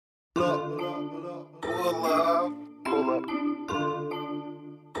Pull up, pull up, pull up, pull up,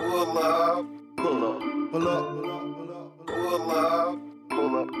 pull up, pull up, pull up, pull up,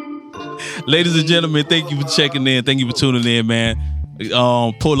 pull up. Ladies and gentlemen, thank you for checking in. Thank you for tuning in, man.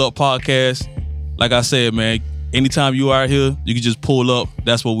 Pull Up Podcast. Like I said, man, anytime you are here, you can just pull up.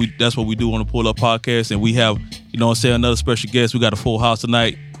 That's what we do on the Pull Up Podcast. And we have, you know what I'm saying, another special guest. We got a full house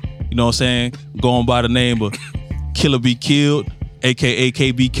tonight. You know what I'm saying? Going by the name of Killer Be Killed, aka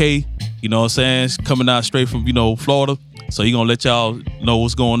KBK. You know what I'm saying? It's coming out straight from, Florida. So he gonna let y'all know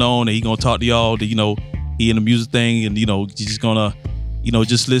what's going on, and he gonna talk to y'all. He in the music thing, and you just gonna,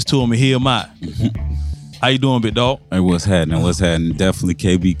 just listen to him and hear him out. How you doing, big dog? Hey, what's happening? Definitely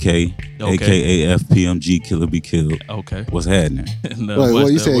KBK, aka FPMG, Killer Be Killed. Okay. What's happening?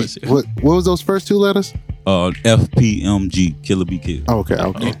 What you say? What was those first two letters? FPMG, Killer Be Killed. Okay.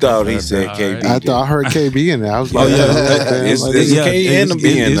 You thought he said KB. I thought I heard KB in there. I was like, it's K and the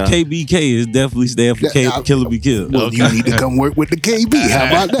B in It's there. KBK. It's definitely stand for Killer Be Killed. well, you need to come work with the KB. How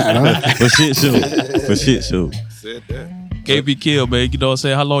about that, huh? For shit show. Said that. KB Kill, man. You know what I'm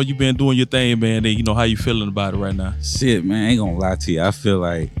saying? How long you been doing your thing, man? And how you feeling about it right now? Shit, man, I ain't gonna lie to you. I feel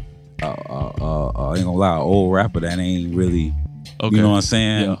like I ain't gonna lie, an old rapper that ain't really, Okay. you know what I'm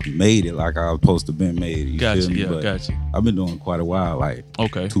saying, Yeah. made it like I was supposed to been made it. You Gotcha, feel me? yeah, But gotcha. I've been doing quite a while, like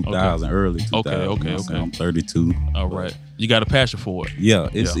Okay. 2000, early 2000. Okay, you know what I'm okay. saying? I'm 32. All right. You got a passion for it. Yeah,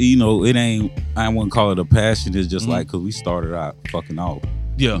 it's it ain't. I wouldn't call it a passion. It's just like because we started out fucking off.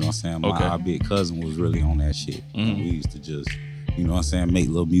 Yeah. You know what I'm saying? Okay. My big cousin was really on that shit. Mhm. We used to just, you know what I'm saying, make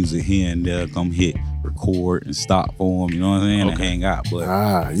little music here and there, come hit, record, and stop for him. You know what I'm saying? And Okay. hang out.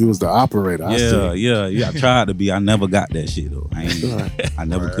 But You was the operator. I see. yeah. I tried to be. I never got that shit though. I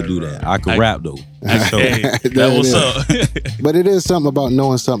never could do that. I could rap though. Hey, that was up. But it is something about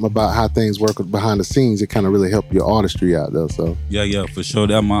knowing something about how things work behind the scenes. It kind of really help your artistry out though. So Yeah, for sure.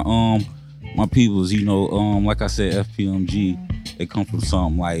 That my peoples, like I said, FPMG, they come from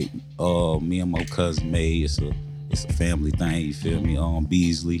something like me and my cousin made. It's a family thing, you feel me?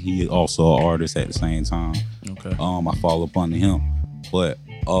 Beasley, he also an artist at the same time. Okay. I fall up under him. But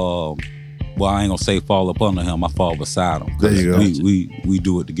well, I ain't gonna say fall up under him, I fall beside him. There you go. We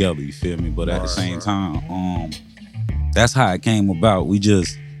do it together, you feel me? But at the same time, that's how it came about. We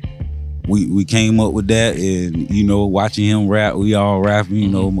came up with that, and watching him rap, we all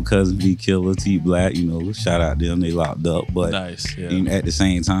rapping, my cousin B Killer, T Black, shout out them, they locked up. But Nice. Yeah. at the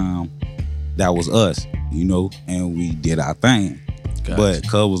same time, that was us, and we did our thing. Gotcha. But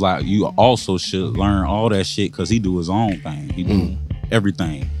Cub was like, you also should learn all that shit because he do his own thing. He do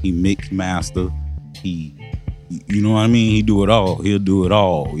everything. He mix, master, he, you know what I mean? He do it all. He'll do it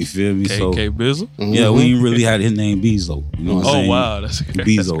all. You feel me? So KK Bizzle? yeah, we ain't really had his name Bezo. You know what I'm saying? Wow. That's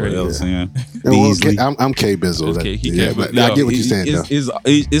Bezo, great. you know what I'm saying? Well, Beasley. I'm K Bizzle. Okay, he Yeah, K, but yeah, I get what you're saying though.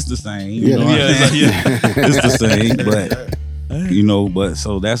 It's the same. You Yeah. know what I'm saying? Yeah. It's the same, but but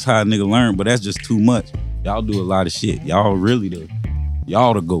so that's how a nigga learn. But that's just too much. Y'all do a lot of shit. Y'all really the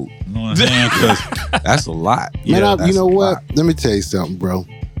GOAT. You know what I'm saying? Because that's a lot. Man, Yeah, you know what? lot. Let me tell you something, bro.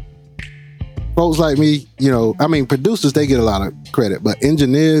 Folks like me, producers, they get a lot of credit, but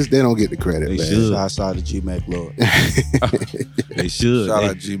engineers, they don't get the credit, They man. should. Shout out to G-Mac Lord. They should. Shout They,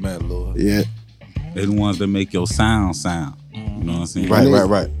 out G-Mac Lord. Yeah. they the ones that make your sound. You know what I'm saying?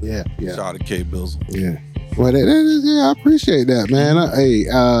 Right. Yeah. Shout out to K Bills. Yeah. Well, I appreciate that, man.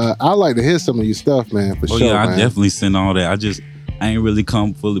 I like to hear some of your stuff, man, for Oh sure, yeah, I man. definitely send all that. I ain't really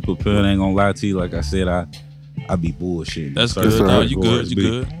come fully prepared. I ain't gonna lie to you. Like I said, I be bullshitting. That's Certain good. No, you chords good. be You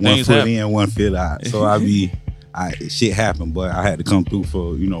good. One Things foot happen. in, 1 foot out. So shit happened, but I had to come through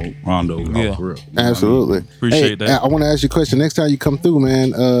for Rondo. Yeah. For real. You know what I mean? Absolutely. Appreciate that. I want to ask you a question. Next time you come through, man,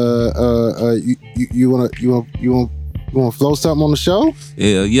 you wanna flow something on the show?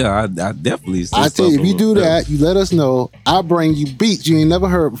 Yeah. I definitely. I tell you, if you do that, you let us know. I'll bring you beats you ain't never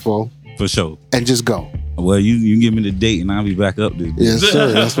heard before, for sure. and just go. Well, you give me the date and I'll be back up there. Yes,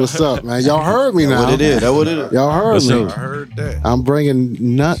 sir. That's what's up, man. Y'all heard me now. That's what it is. Y'all heard For me. sure. I heard that. I'm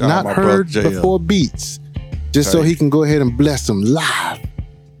bringing not Shout out my heard brother, JL. before beats, just so Okay. he can go ahead and bless them live.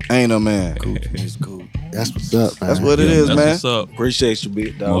 Ain't no man. Cool. It's cool. That's what's up, man. That's what it is, That's man. what's up. Appreciate you,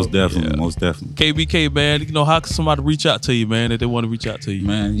 big dog. Most definitely. Yeah. Most definitely. KBK, man, how can somebody reach out to you, man, if they want to reach out to you?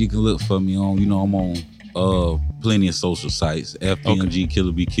 Man, you can look for me on, I'm on plenty of social sites. FPMG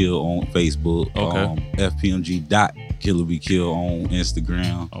Killer Be Killed on Facebook. Okay. FPMG.KillerBeKilled on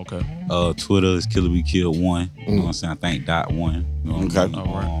Instagram. Okay. Twitter is Killer Be Killed 1. You know what I'm saying? I think .1. You know what Okay. I mean?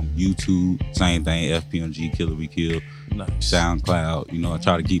 All right. YouTube, same thing. FPMG, Killer We Kill. Nice. SoundCloud, I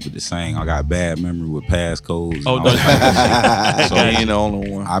try to keep it the same. I got bad memory with passcodes. Oh, and no. all that. So he ain't the only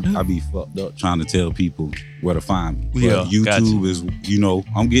one. I be fucked up trying to tell people where to find me. But Yeah, YouTube gotcha. is,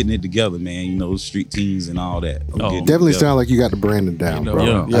 I'm getting it together, man. Street teens and all that. I'm Oh. getting it Definitely together. sound like you got the branding down, You bro.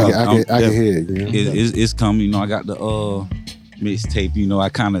 know, yeah. I can hear it. You know? It's coming. I got the mixtape. I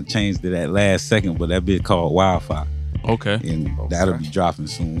kind of changed it at last second, but that bit called Wildfire. Okay. And that'll be dropping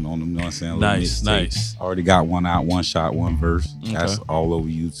soon on them, you know what I'm saying? Little Nice, mixtape. nice. Already got one out, one shot, one verse. Okay. That's all over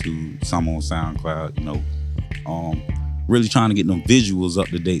YouTube, some on SoundCloud, Really trying to get them visuals up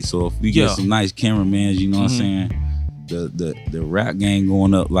to date. So if we get Yeah. some nice cameramans, you know what I'm Mhm. saying? The rap game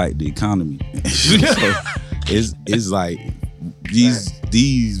going up like the economy. So it's like these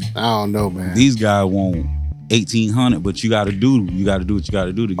I don't know, man. these guys want 1,800, but you gotta do what you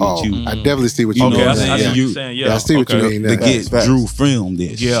gotta do to get Oh, you. I definitely see what you Okay, mean. I I see Yeah. what You- you're saying. Yeah, Yeah, I see what you okay. mean. To Now. get Facts. Drew film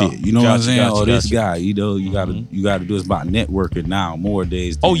this Yeah. shit. You know what I'm Gotcha, saying? gotcha, This gotcha. guy, you gotta do. It's about networking now more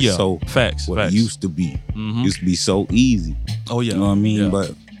days than Oh yeah. so Facts. what Facts. it used to be. Mhm. Used to be so easy. Oh yeah. You know what I mean? Yeah.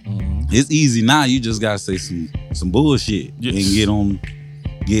 But Mhm. it's easy now. You just gotta say some bullshit Yes. and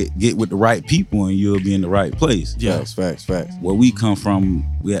get with the right people and you'll be in the right place. Yeah. Facts. Where we come from,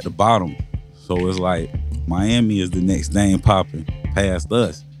 we at the bottom. So it's like Miami is the next thing popping past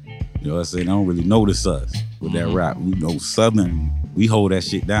us. You know what I'm saying? They don't really notice us with that Mhm. rap. We know Southern, we hold that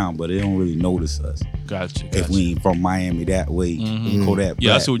shit down, but they don't really notice us. Gotcha. If we ain't from Miami that way, Mhm. Kodak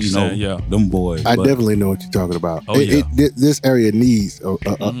Yeah, I Black, see what you're saying, yeah. them boys. I but definitely know what you're talking about. Oh, yeah. This area needs a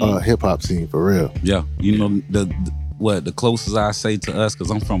Mhm. hip hop scene for real. yeah, the closest I say to us, because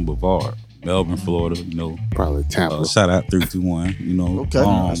I'm from Brevard, Melbourne, Florida. Probably Tampa. Shout out 321. Okay,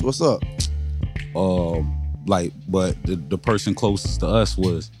 that's what's up. But the person closest to us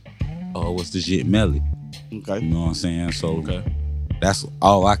was the shit Melly. Okay. You know what I'm saying? So Okay. that's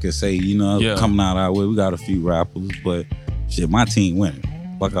all I can say. Yeah. Coming out our way, we got a few rappers, but shit, my team winning.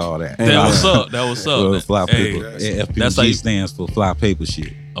 Fuck all that. That was up. That was Well, up. fly Hey, paper. that's FPG how you- stands for fly paper shit.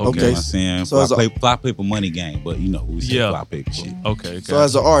 You know Okay. what I'm saying? So Fly paper money game, but we say Yeah. fly paper shit. Okay. So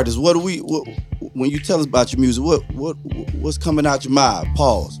as an artist, when you tell us about your music, what's coming out your mind?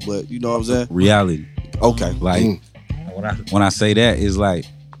 Pause. But you know what I'm saying? Reality. Okay. Like when I say that, it's like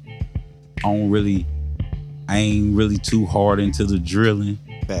I ain't really too hard into the drilling,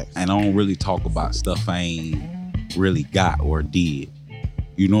 Facts. and I don't really talk about stuff I ain't really got or did.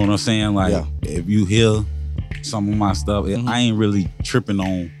 You know what I'm saying? Like Yeah. if you hear some of my stuff, I ain't really tripping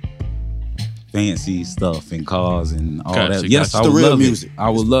on fancy stuff and cars and all Gotcha, that. Yes, gotcha. I It's the would real love music. it. I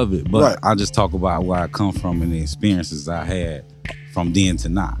would love it, but Right. I just talk about where I come from and the experiences I had from then to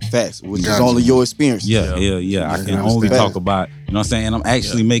now. Facts. Which is Gotcha. only your experience. Yeah. I can Yeah, only understand. talk about, you know what I'm saying? And I'm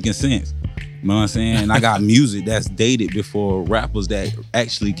actually making sense. You know what I'm saying? And I got music that's dated before rappers that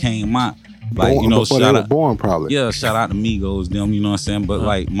actually came out. Like, Born- before they shout were out. born, probably. Yeah, shout out to Migos, them, you know what I'm saying? But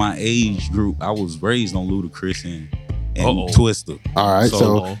like my age group, I was raised on Ludacris and Uh-oh. Twister. All right,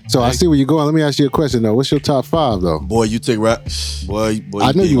 so I see where you're going. Let me ask you a question though. What's your top 5 though? Boy, you take rap. Boy,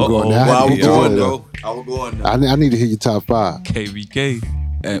 I knew you were going there. Boy, I was Yeah, going yeah. though. I was going though. I need to hear your top 5. KVK.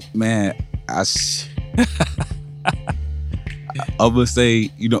 And man, I'm gonna say,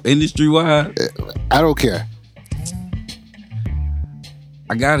 industry wide, I don't care.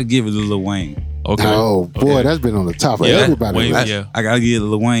 I gotta give it to Lil Wayne. Okay. Oh boy, Okay. that's been on the top of Yeah, everybody. Wayne, list. yeah. I gotta give it to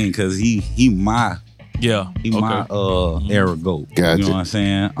Lil Wayne because he my Yeah. my era goat. Gotcha. You know what I'm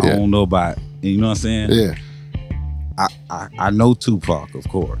saying? I Yeah. don't know about, you know what I'm saying? Yeah. I know Tupac, of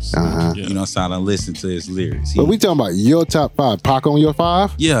course. Uh-huh. Yeah. You know what I'm saying? I listen to his lyrics. But we talking about your top 5. Pac on your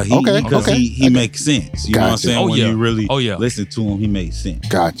 5? Yeah, Okay, because okay. he makes sense. You know what I'm Gotcha. saying? Oh, When yeah. you really Oh, yeah. listen to him, he makes sense.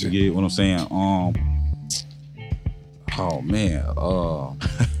 Gotcha. You get what I'm saying? Oh man,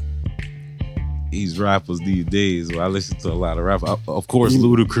 these rappers these days. I listen to a lot of rap. Of course,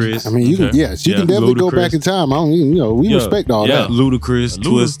 Ludacris. I mean, you can, Okay. yes, you Yeah. can definitely go Ludacris. back in time. I don't, we Yeah. respect all Yeah. that. Ludacris, Luda.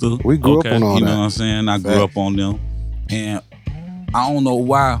 Twister. We grew Okay. up on all You know what that. I'm saying? I grew up on them, and I don't know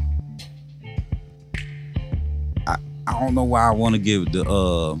why. I don't know why I want to give it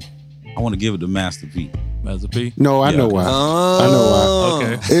to Master P. Master P. No, I Yeah. know why. I know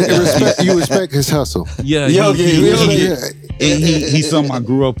why. Okay. You respect his hustle. Yeah, Yeah, he's something I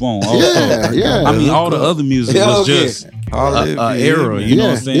grew up on. Also. Yeah. I mean, all the other music Yeah, was okay. just era. You know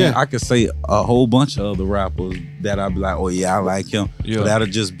what I'm saying? Yeah. I could say a whole bunch of other rappers that I'd be like, oh yeah, I like him. Yeah. But that'll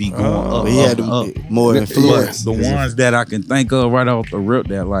just be going up. But he had up. more But influence. the ones that I can think of right off the rip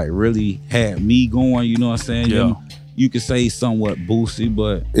that like really had me going, you know what I'm saying? Yeah. You could say somewhat boosty,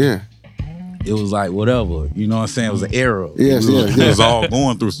 but Yeah. it was like whatever. You know what I'm saying? It was an era. Yes, we yes, was yes. all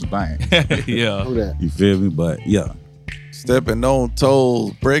going through some things. Yeah. Know that. You feel me? But yeah. Stepping on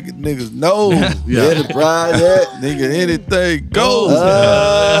toes, breaking niggas' nose. Enterprise, that. Nigga, anything goes.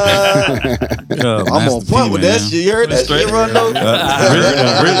 I'm on point with that shit. You heard that shit, Rondo?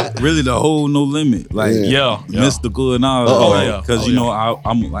 Really, the whole No Limit, like mystical and all. Because you know,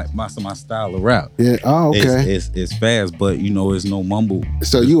 I'm like my style of rap. Yeah. Oh, okay. It's fast, but you know, it's no mumble.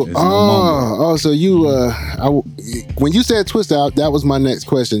 So you, so you, when you said Twist Out, that was my next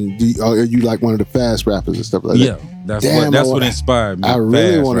question. Are you like one of the fast rappers and stuff like that? Yeah, that's what inspired me. I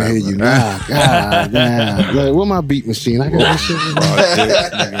really want to hear you now. God damn. Like, where my beat machine? I got that shit.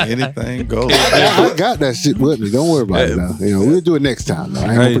 Nigga, anything goes. I got that shit with me. Don't worry about it now. You know, we'll do it next time. Though. I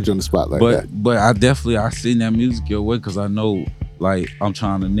ain't gonna put you on the spot like that. But I send that music your way because I know, like, I'm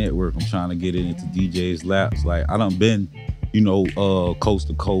trying to network. I'm trying to get into DJs' laps. Like, I done been, you know, coast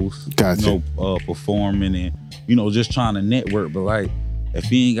to coast. Gotcha. You know, performing and, you know, just trying to network. But like, if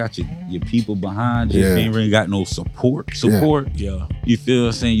you ain't got your people behind you, if you ain't really got no support, you feel what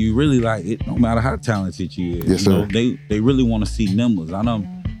I'm saying? You really like it, no matter how talented you is. Yes, you know, sir. they really want to see numbers. I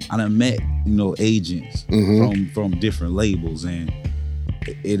done met, you know, agents from different labels, and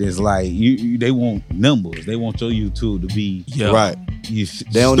it is like they want numbers. They want your YouTube to be right.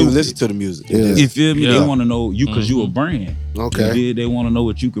 They don't even listen to the music. You feel me? They want to know you because you a brand. Okay. They want to know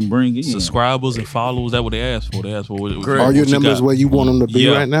what you can bring in. Subscribers and followers. That's what they ask for. They ask for what Are your numbers where you want them to be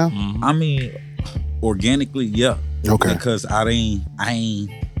right now? I mean, organically, yeah. Okay. Because I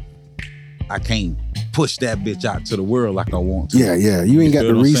can't push that bitch out to the world like I want to. Yeah. You ain't got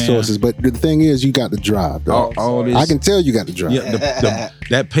the resources, but the thing is, you got the drive, though. All this, I can tell you got the drive. Yeah,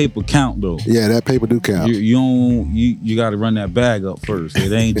 that paper count though. Yeah, that paper do count. You got to run that bag up first.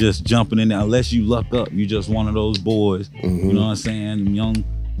 It ain't just jumping in there unless you luck up. You just one of those boys. You know what I'm saying? Young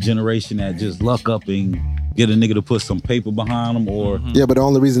generation that just luck up and get a nigga to put some paper behind them, or yeah, but the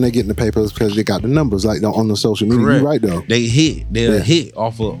only reason they get in the paper is because they got the numbers, like on the social media. Correct. You right though. They're a hit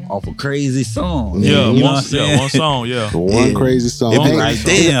off a crazy song. Yeah, you know one what I'm saying? One song. Yeah, one crazy song. It be like,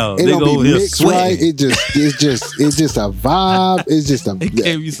 damn, it don't be mixed sweating. right. It's just a vibe. It's just a. It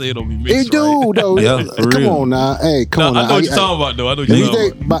can't be said it don't be mixed It do though. Yeah, for come real. on now. Hey, come on. I know now. what you're talking about though. I know what you're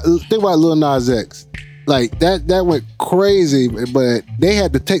talking about. Think about Lil Nas X. Like that went crazy, but they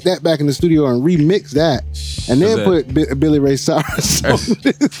had to take that back in the studio and remix that, and then put Billy Ray Cyrus on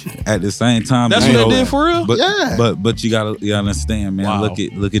this. At the same time. That's what they did for real. But, yeah. But you gotta understand, man. Wow. Look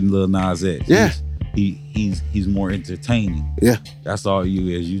at Lil Nas X. Yeah. He's more entertaining. Yeah. That's all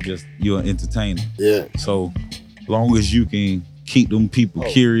you is. You're an entertainer. Yeah. So long as you can keep them people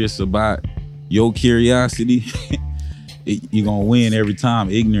curious about your curiosity. You're gonna win every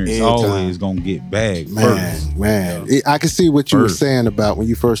time. Ignorance always gonna get bagged. Man. I can see what you were saying about when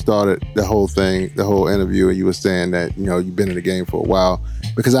you first started the whole thing, the whole interview, and you were saying that, you know, you've been in the game for a while,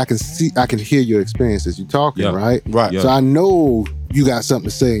 because I can hear your experiences. You talking, right? Yeah. So I know you got something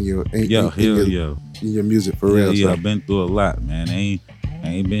to say in your music for real. Yeah, So. I've been through a lot, man. I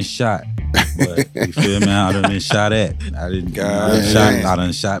ain't been shot, but you feel me? I done been shot at. I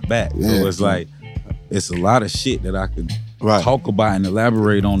done shot back. Yeah. So it's like, it's a lot of shit that I could talk about and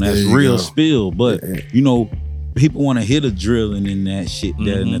elaborate on that's real spill. But, you know, people want to hear the drilling in that shit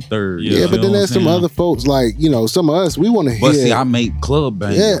there in the third. Yeah, but then there's some other folks, like, you know, some of us, we want to hear. But see, I make club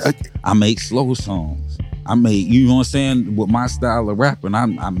bangers. Yeah. I make slow songs. I make, you know what I'm saying, with my style of rapping, I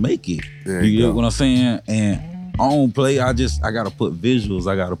make it. You get what I'm saying? And I don't play. I gotta put visuals.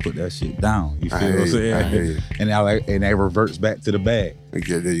 I gotta put that shit down. You feel what I'm saying? I hear you. And that reverts back to the bag.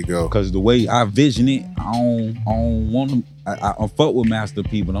 Okay, there you go. Because the way I vision it, I don't want to. I fuck with master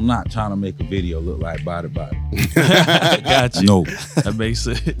people. I'm not trying to make a video look like body. Got you. No, that makes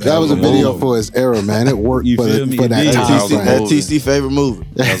sense. That was a video for his era, man. It worked for that time frame. That TC favorite movie.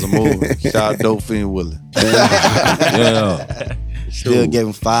 That was a movie. Shout out Dope Fiend Willie. Yeah. Still gave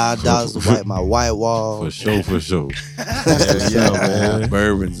him $5 to wipe my white wall. For sure. Man.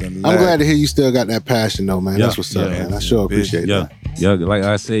 Bourbons and I'm glad to hear you still got that passion, though, man. That's what's up, man. I sure appreciate that. Yeah, like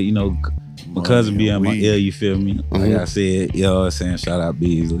I said, you know, my cousin be in my ear, you feel me? Like I said, you know what I'm saying? Shout out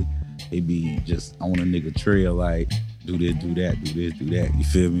Beasley. They be just on a nigga trail, like, do this, do that, do this, do that. You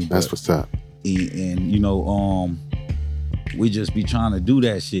feel me? That's what's up. And you know, we just be trying to do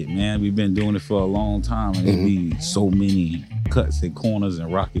that shit, man. We've been doing it for a long time, and it be so many cuts and corners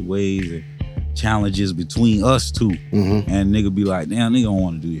and rocky ways and challenges between us two. And nigga be like, damn, nigga don't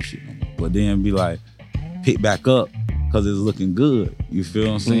want to do this shit no more. But then be like, pick back up because it's looking good. You feel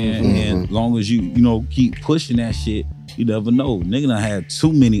what I'm saying? And as long as you know, keep pushing that shit, you never know. Nigga done had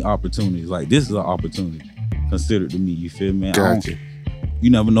too many opportunities. Like, this is an opportunity considered to me. You feel me? Gotcha. You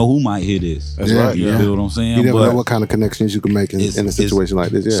never know who might hear this. That's right. You feel what I'm saying? You never know what kind of connections you can make in a situation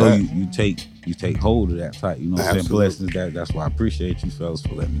like this. Yeah. So you take you take hold of that type. You know what I'm saying? Absolutely. Blessings. That's why I appreciate you fellas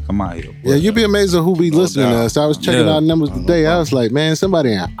for letting me come out here. Yeah, you'd be amazed at who be listening to us. I was checking our numbers today. I was like, man,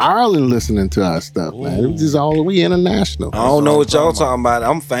 somebody in Ireland listening to our stuff, man. It was just we international. I don't know what y'all talking about.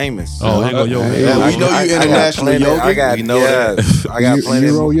 I'm famous. Oh, here go Yogi. Yeah, we know you international, Yogi. I got plenty.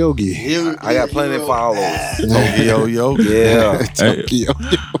 Euro Yogi. I got plenty of followers. Tokyo Yogi. Yeah, Tokyo.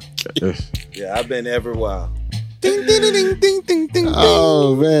 yeah. I've been everywhere. Ding, ding, ding, ding, ding, ding, ding.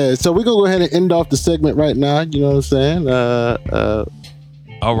 Oh man. So we're gonna go ahead and end off the segment right now. You know what I'm saying?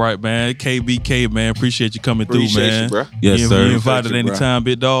 All right, man. KBK, man. Appreciate you coming through, man. You, bro. Yes, you sir. You invited anytime,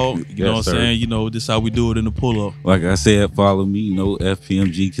 big dog. You know what I'm sir. saying? You know, this how we do it in the pull-up. Like I said, follow me. You know,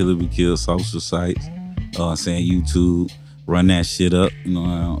 FPMG Killer Be Killed social sites. Saying YouTube, run that shit up. You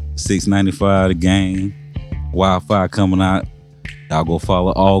know, $6.95 the game. Wi-Fi coming out. Y'all go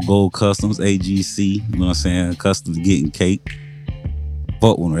follow All Gold Customs, AGC. You know what I'm saying? Customs getting cake.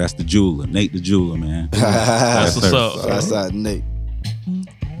 Fuck one. That's the jeweler. Nate the jeweler, man. That's what's up. Southside Nate.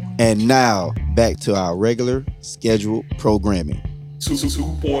 And now back to our regular scheduled programming.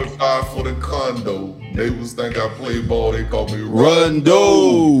 2.5 for the condo. Neighbors think I play ball, they call me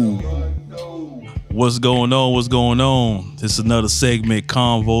Rondo. What's going on? What's going on? This is another segment,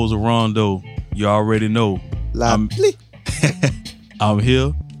 Convos of Rondo. You already know. I'm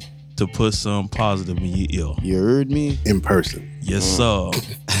here to put some positive in your ear. You heard me? In person. Yes, sir.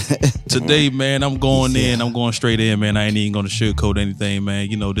 Today, man, I'm going in. I'm going straight in, man. I ain't even going to sugarcoat anything, man.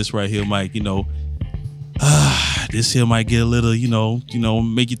 You know, this right here might, this here might get a little,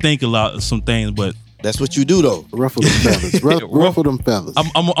 make you think a lot of some things, but That's what you do, though. Ruffle them feathers. Ruffle them feathers. I'm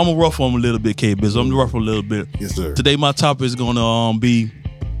gonna ruffle them a little bit, K-Biz. I'm gonna ruffle a little bit. Yes, sir. Today, my topic is gonna be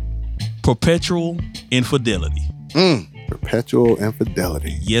perpetual infidelity. Perpetual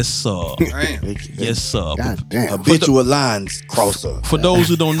infidelity. Yes, sir. Yes, sir. God damn. Habitual lines crosser. For those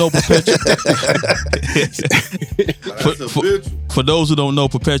who don't know, perpetual. for those who don't know,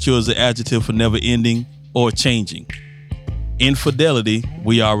 perpetual is an adjective for never ending or changing. Infidelity,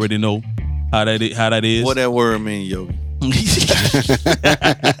 we already know how that is. What that word mean, Yogi?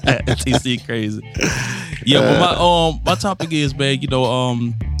 TC crazy. Yeah, but my topic is, man,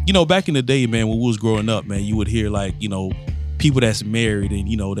 back in the day, man, when we was growing up, man, you would hear like, people that's married and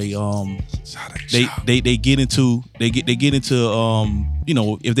they get into if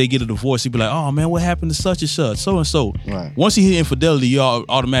they get a divorce, you'd be like, oh man, what happened to such and such, so and so. Right. Once you hear infidelity, you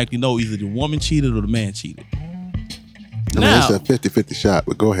automatically know either the woman cheated or the man cheated. It's a 50-50 shot,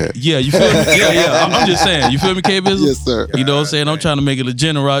 but go ahead. Yeah, you feel me? Yeah. I'm just saying. You feel me, K-Biz? Yes, sir. You know what I'm saying? I'm trying to make it a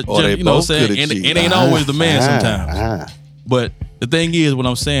general, they you know what I'm both saying? coulda And cheated. it ain't always the man sometimes. But the thing is, what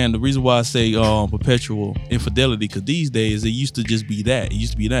I'm saying, the reason why I say perpetual infidelity, because these days it used to just be that. It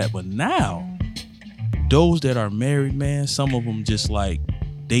used to be that. But now, those that are married, man, some of them just like,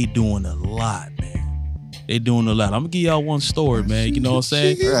 they doing a lot, man. They doing a lot. I'm gonna give y'all one story, man. You know what I'm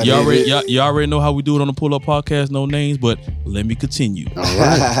saying? Y'all already know how we do it on the Pull Up Podcast, no names, but let me continue. All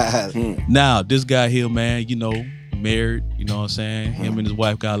right. Now, this guy here, man, married, you know what I'm saying? Him and his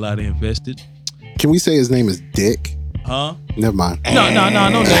wife got a lot of invested. Can we say his name is Dick? Huh? Never mind. No name.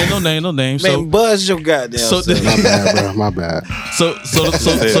 Man, So, buzz your goddamn self. My bad, bro. My bad. so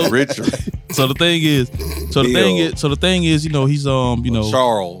Richard. the thing is, he's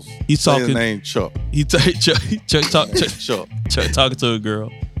Charles. he's Say talking. his name Chuck. Chuck talking to a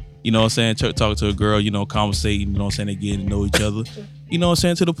girl. You know what I'm saying? Chuck talking to a girl, conversating, you know what I'm saying? They getting to know each other. You know what I'm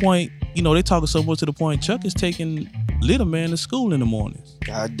saying? To the point, they talking so much to the point Chuck is taking little man to school in the mornings.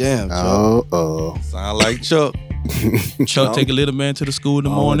 God damn, Chuck. Oh. Sound like Chuck. Chuck taking little man to the school in the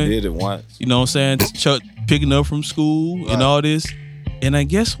morning. Did it once. You know what I'm saying? Chuck picking up from school and all this. And I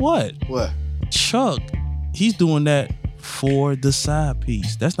guess what? What? Chuck, he's doing that for the side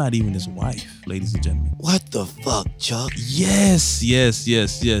piece. That's not even his wife, ladies and gentlemen. What the fuck, Chuck? Yes.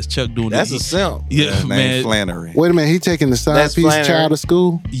 Chuck doing That's that. a simp. Yeah, His man. name Flannery. Wait a minute. He taking the side That's piece Flannery. child to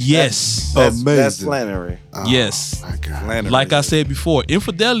school? Yes. That's Flannery. Oh, Yes. my God. Flannery. Like I said before,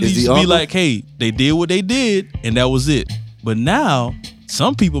 infidelity Is he used to be uncle? like, hey, they did what they did, and that was it. But now,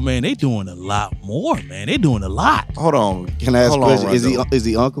 some people, man, they doing a lot more, man. They doing a lot. Hold on. Can I ask a Hold on, question? Rondo. Is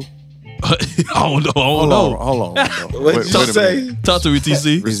he uncle? I don't know. Hold on. Rondo. What Wait you a say? minute. Talk to me, TC. Is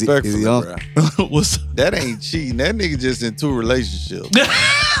he Respectfully, uncle? bro. What's That ain't cheating. That nigga just in two relationships.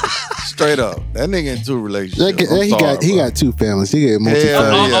 Straight up. That nigga in two relationships. He got two families. He got Hell multi-family.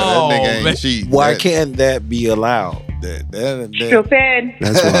 yeah, that Oh, nigga ain't man. cheating. Why That- can't that be allowed? that Stupid.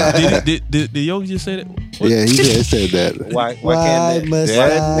 That's why. did Yogi just say that? Yeah, he said that. Why Why can't must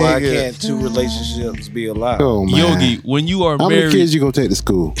that? Why nigga- can't two relationships be allowed? Oh, man. Yogi, when you are How many married, kids you gonna take to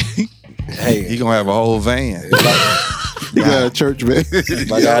school? he gonna have a whole van. You got a church van.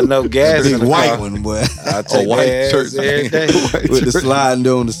 I got no gas in Big the white car. one, boy. I take white gas church every day. With the sliding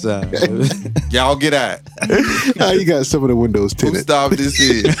door on the side. Y'all get out. How you got some of the windows Who tinted? stop this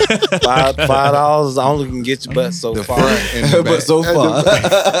is? $5 only can get you but so The far. front and the back. But so far.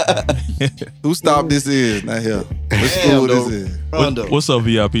 Who stop this is? Not here. What Damn, school though. this is? Rondo. What's up,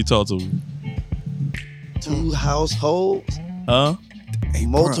 VIP? Talk to me. 2 households, Huh?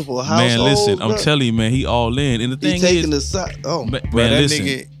 multiple households. Man, listen, I'm bro. telling you, man, he all in. And the He thing taking is, the side. Oh, man, Bro, that listen,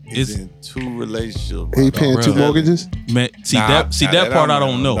 nigga it's is in 2 relationships. He bro. paying 2 Bro. mortgages? man. See Nah, that that part I I don't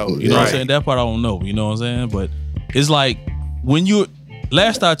don't know. know. You know what I'm Right. saying? That part I don't know. You know what I'm saying? But it's like when you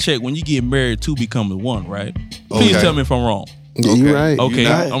last I checked, when you get married, 2 becoming 1, right? Please Okay. tell me if I'm wrong. Yeah, you right. Okay,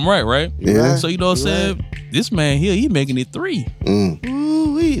 right. I'm right? Yeah. So you know what I'm saying? This man here, he making it 3.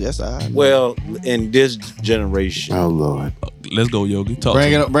 ooh-wee, that's all right. Well, in this generation, Oh Lord. Let's go, Yogi. Talk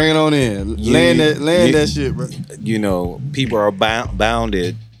Bring to me. it, bring it on in. You- Land you- that shit, bro. you know, people are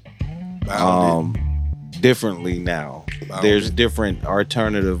bounded differently now. There's different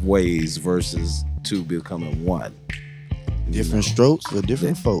alternative ways versus 2 becoming 1. Different strokes for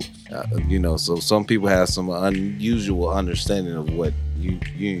different folks. You know, so some people have some unusual understanding of what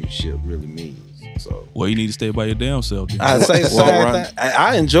unionship really means. So Well, you need to stay by your damn self. then. I say the Well, same Ron- thing.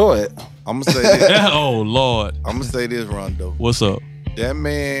 I enjoy it. I'm gonna say this. Oh Lord, I'm gonna say this, Rondo. what's up? That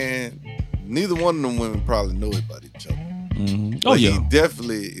man, neither one of them women probably know about each other. Mm-hmm. But Oh yeah, he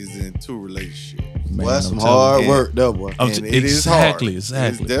definitely is in 2 relationships. man, Boy, that's I'm some telling hard you. work, though, boy. I'm And t- it is hard. exactly. It's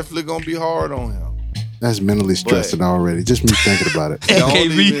definitely gonna be hard on him. That's mentally stressing already. Just me thinking about it. Don't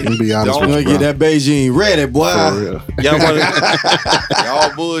KB. even- I'm be honest don't with We're you, gonna bro. get that Beijing ready, boy. For real. Y'all want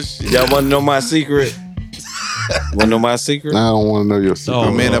Y'all bullshit. y'all want to know my secret? Want to know my secret? I don't want to know your secret. Oh,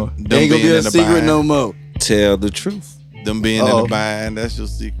 Them Lord. them Ain't being gonna be a in the secret bind. no more. Tell the truth. Them being in Uh-oh. the bind, that's your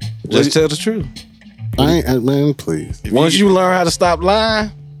secret. Just tell the truth. I ain't, man, please. If Once you learn how to stop lying,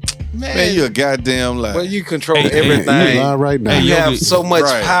 man, you a goddamn lie. well, you control Hey, hey, everything. You lie right now. Hey, You yo, have Yogi. so much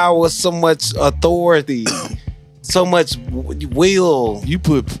Right. power, so much authority, so much will. you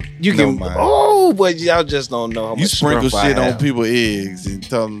put You Never can. mind. Oh, but y'all just don't know how you much sprinkle strength I shit on have. people's eggs and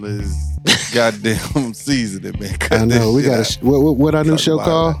tell them it's goddamn seasoning, man. Cut I know. that We shit got out. what our new Talk show about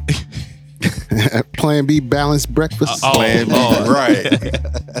called? Plan B Balanced Breakfast. Oh, Plan B. Lord.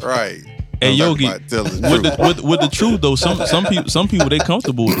 right. Hey I'm Yogi, about to tell the with truth. the truth though, some people they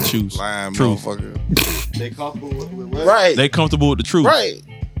comfortable with the truth. Lying Truth. motherfucker. They comfortable with what? Right. They comfortable with the truth. Right.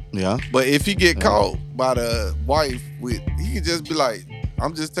 Yeah. But if he get caught by the wife with, he could just be like,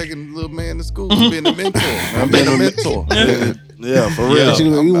 I'm just taking the little man to school, being a mentor. I'm being a mentor. Yeah, for real. Yeah.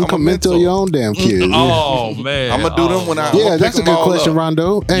 You I'm can a mentor mentor. your own damn kids. Oh man, I'ma do them when I- Lord. Yeah, I'ma that's a pick 'em good all question, up.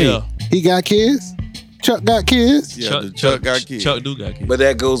 Rondo. Hey, Yeah. he got kids? Chuck got kids? Yeah, the Chuck got kids. Chuck do got kids. But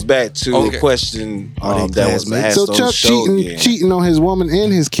that goes back to Okay. a question Are they that was classmates? asked So on the Chuck show again. cheating on his woman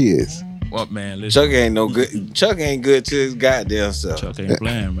and his kids. What man? Listen, Chuck ain't no good. Chuck ain't good to his goddamn self. Chuck ain't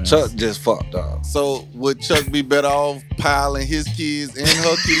playing, man. Chuck just fucked up. So would Chuck be better off piling his kids and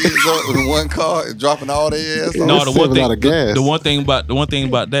her kids up in one car and dropping all their ass Yeah. on? No, Let's the save one a thing, lot of gas. the one thing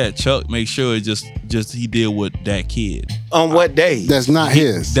about that, Chuck make sure it just he deal with that kid. On what day? That's not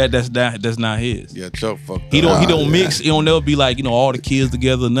his. That's not his. Yeah, Chuck fucked He up. don't yeah. mix. He don't never be like all the kids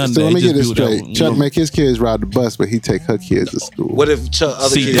together. None of So that. let me He get just this do that straight. one, Chuck you know. make his kids ride the bus, but he take her kids to school. What if Chuck other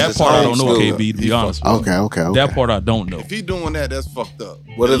See kids that is part I don't know, homeschooled? KB. To be honest, with you. Okay. That part I don't know. If he doing that, that's fucked up.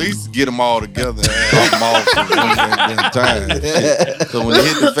 What At if- least get them all together and drop them off at one damn time. So when they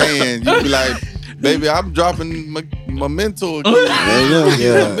hit the fan, you be like, baby, I'm dropping my mentor kid.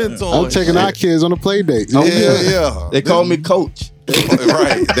 Yeah. My mentor I'm and taking shit. our kids on a play date. Yeah. They call me coach.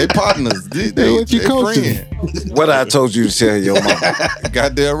 Right. They partners. They what you coaching? friend. What I told you to tell your mama.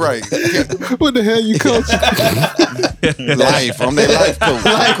 Goddamn right. What the hell you coaching? Life. I'm their life coach.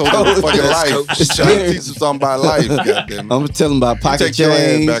 Life coach. coach. Fucking Yes, life. coach. Trying to teach them something about life. Goddamn. I'm gonna tell them about pocket Take your ass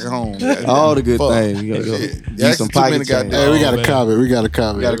change, back home. Goddamn. all the good Fuck. things. You gotta go Shit. do You asked some too many pocket change. goddamn- Hey, we got man. a comment. We got a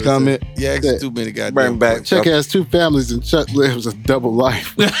comment. Got a comment? You asked too many goddamn Bring back questions. Chuck has 2 families and Chuck lives a double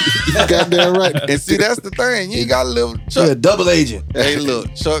life. Goddamn right. And see, that's the thing. You ain't gotta live with She a Chuck. double agent. Hey,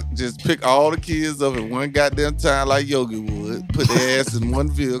 look, Chuck just pick all the kids up at one goddamn time like Yogi would. Put their ass in one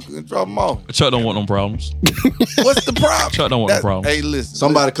vehicle and drop them off. Chuck don't want no problems. What's the problem? Chuck don't want no That- problems. Hey, listen.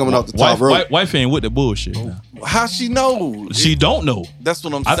 Somebody coming off the top rope. Wife ain't with the bullshit. now. listen. How she know? She don't know. That's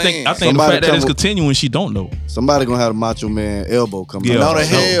what I'm I saying. think the Somebody fact that it's come- continuing, she don't know. Somebody gonna have a macho man elbow coming Yeah. No, out. the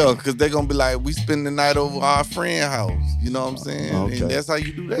So- hell, because they're gonna be like, we spend the night over our friend house. You know what I'm saying? Okay. And that's how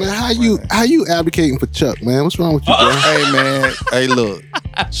you do that. Man, how you advocating for Chuck, man? What's wrong with you, bro? Hey man, hey look,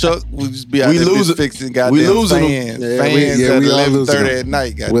 Chuck would just be out We there losing- fixing goddamn we losing 'em. fans. Yeah, Fans we at all 11:30 losing 'em. at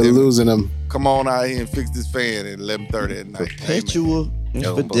night. We're Goddamn. losing them. Come on out here and fix this fan at 11:30 at night. Perpetual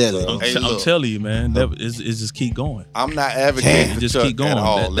Yo, Infidelity. Hey, I'm look. telling you, man, it's just keep going. I'm not advocating Damn. for Just Chuck keep going. at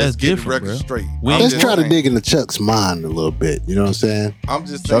all. That's Let's get the different, record bro. straight. We- I'm Let's just try to saying. dig into Chuck's mind a little bit. You know what I'm saying? I'm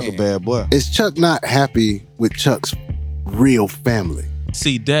just Chuck a saying. bad boy. Is Chuck not happy with Chuck's real family?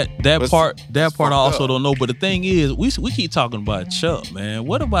 See that But part I fucked also up. don't know. But the thing is, we keep talking about Chuck, man.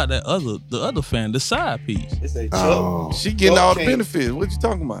 What about the other fan, the side piece? Oh, She getting all the Okay. benefits. What you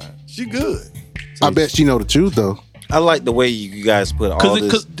talking about? She good. I bet she know the truth though. I like the way you guys put all 'Cause it-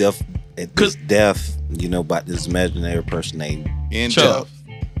 this 'cause- death, about this imaginary person named. In Chuck. depth.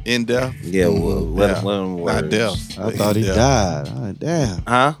 In depth. Yeah, well, Yeah. let him Not words. death. I thought he Yeah. died. Oh, damn.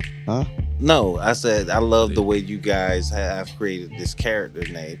 Huh? Huh? No, I said I love the way you guys have created this character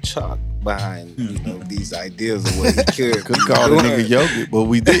named Chuck behind these ideas of what he could. Could call the nigga Yogi, but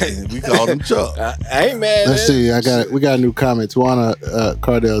we didn't. We called him Chuck. I ain't mad. Let's at see. it. We got a new comment. Tawana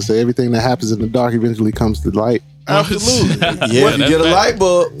Cardell say everything that happens in the dark eventually comes to light. Absolutely. Yeah, if you that's get a fact. light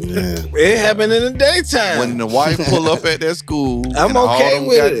bulb. Yeah. It happened in the daytime. When the wife pull up at that school, I'm and all okay them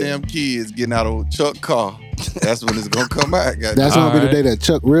with it. goddamn kids getting out of a Chuck car, that's when it's gonna come out. Goddamn. That's gonna be the Alright. day that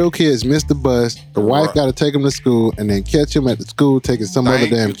Chuck real kids miss the bus. The wife Right. got to take him to school and then catch him at the school taking some Thank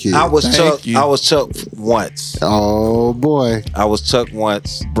other damn you. kid. I was Thank Chuck. you. I was Chuck once. Oh boy. I was Chuck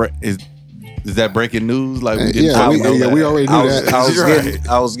once. Is that breaking news? Like we didn't Yeah, talk we- about yeah, that? we already knew I was, that. I was You're getting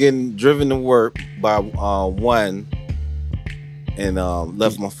I was getting driven to work by one, and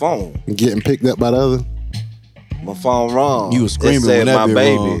left my phone. Getting picked up by the other. My phone wrong. You was screaming It said when that my bit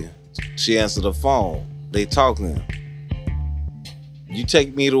baby. wrong. She answered the phone. They talking. You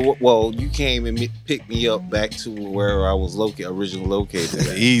take me to you came and picked me up back to where I was originally located.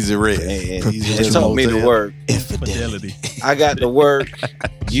 at. Easy rest. And Easy told me to motel. work. Fidelity. I got to work.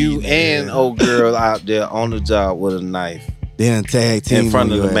 You and old girl out there on the job with a knife Then tag team in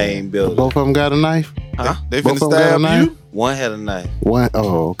front of your the main building. Both of them got a knife. They Both finna of them got a stab knife? you? One had a knife. One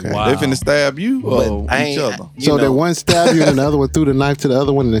oh, okay. Wow. They finna stab you But or I each ain't. other? So that one stabbed you and the other one threw the knife to the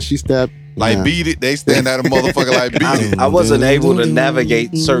other one and then she stabbed. Like Yeah. beat it. They stand at a motherfucker like beat it. I wasn't able to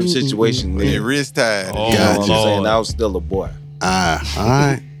navigate certain situations. With You your wrist tied. Oh, know Gotcha. what I'm saying? Lord. I was still a boy. All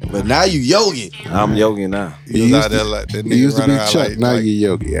right. But now you Yogi. I'm Yogi now. He You was used out there to- like that You nigga used to be running out Chuck, like, now like, you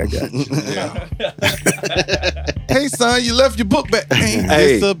Yogi. I got you. Yeah. Hey son, you left your book back. Ain't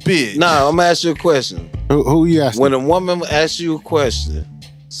Hey. this a bitch? Nah, I'm gonna ask you a question. Who you asking? When a woman asks you a question,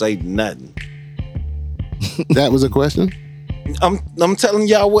 say nothing. That was a question? I'm telling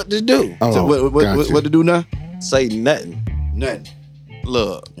y'all what to do. Oh, So gotcha. what to do now? Say nothing. Nothing.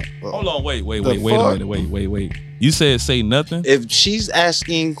 Look, Hold on, wait The a fuck? minute, wait. You said say nothing. If she's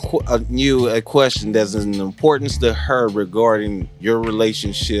asking you a question that's an importance to her regarding your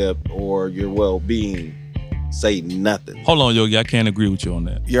relationship or your well-being, say nothing. Hold on, Yogi. I can't agree with you on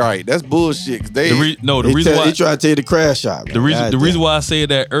that. you're right. That's bullshit. 'Cause They The He reason why he tried to tell you to crash out. the reason why I said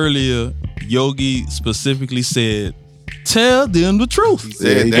that earlier, Yogi specifically said, "Tell them the truth." said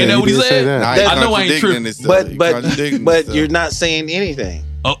Yeah, he that. did- Ain't that what he did say said? that. Now That- he I know I ain't contradicting tripping. himself. He contradicting But himself. you're not saying anything.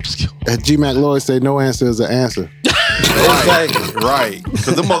 Oh, G Mac Lloyd say no answer is an answer. Exactly. Right.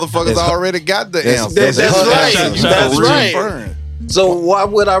 Because the motherfuckers already got the answer. That's right. Shout out That's to right. Confirmed. So why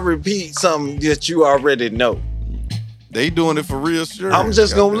would I repeat something that you already know? They doing it for real sure. I'm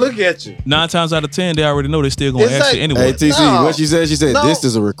just gonna look at you. 9 times out of 10, they already know they still gonna It's ask like- you anyway. Hey TC, No. what she said? She said No. this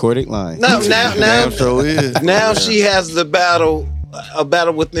is a recorded line. Now Damn sure is. now she has a battle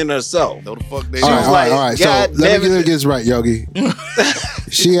within herself. No the fuck they All right, was all right, like, all right. So God let me damn get it. this right, Yogi.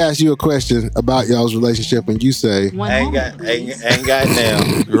 She asked you a question about y'all's relationship, and you say, Ain't got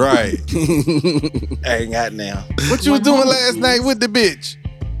now. Right. Ain't got now. What you was doing last night with the bitch?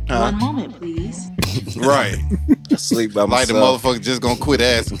 Huh? One moment, please. Right. I sleep by Like the myself. motherfucker just gonna quit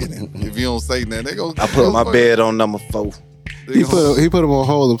asking him. If you don't say nothing, they gonna I put my bed on number 4. he put him on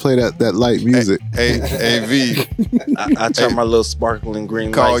hold and play that light music. Hey, V, I turn my little sparkling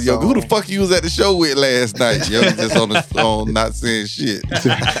green call lights yo. on. Who the fuck you was at the show with last night? Yo, just on the phone, not saying shit.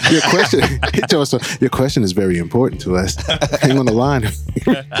 Your question, he told us, your question is very important to us. Hang on the line.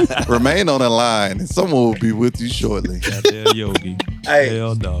 Remain on the line, and someone will be with you shortly. Goddamn Yogi. Hey,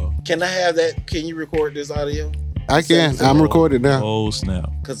 Hell no. can I have that? Can you record this audio? I can. I'm recorded now. Oh snap.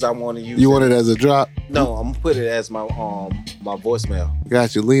 Cause I want to use. You want it as a drop? No, I'm gonna put it as my my voicemail.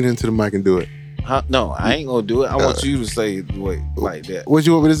 Got you. Lean into the mic and do it. Huh? No, I ain't gonna do it. I want you to say it like that. What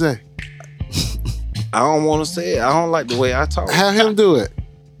you want me to say? I don't want to say it. I don't like the way I talk. Have him do it.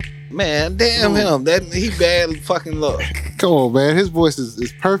 Man, damn him. That he bad fucking luck. Come on, man. His voice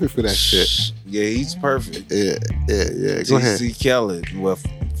is perfect for that shit. Yeah, he's perfect. Yeah. Go ahead. T.C. Kelly with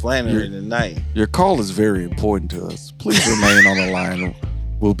Flannery tonight. Your call is very important to us. Please remain on the line.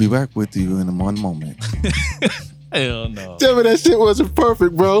 We'll be back with you in 1 moment. Hell no. Tell me that shit wasn't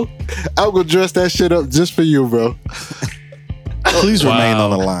perfect, bro. I'm gonna dress that shit up just for you, bro. Please remain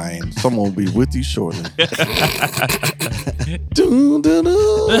on the line. Someone will be with you shortly.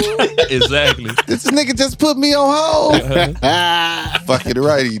 Exactly. This nigga just put me on hold. Fucking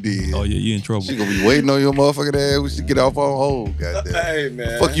right he did. Oh yeah, you in trouble. She gonna be waiting on your motherfucking ass when she get off on hold. Goddamn. Hey,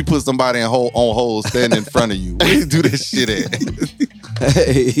 man. Fuck you put somebody on hold standing in front of you. Where you do this shit at?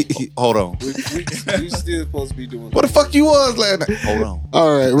 Hey. Hold on. We still supposed to be doing What the fuck you was last night? Hold on.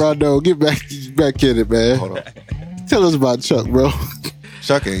 All right, Rondo, get back in it, man. Hold on. Tell us about Chuck, bro.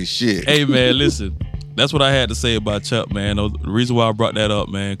 Chuck ain't shit. Hey man, listen. That's what I had to say about Chuck, man. The reason why I brought that up,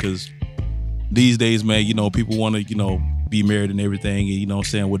 man, because these days, man, people want to, be married and everything, and what I'm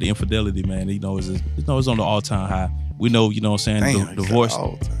saying, with the infidelity, man, it's on the all-time high. We know, what I'm saying, Damn, divorce.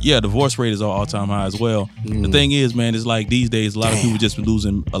 Yeah, divorce rate is all-time high as well. The thing is, man, it's like these days, a lot of people just been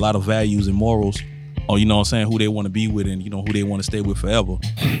losing a lot of values and morals on, what I'm saying, who they want to be with and, who they want to stay with forever.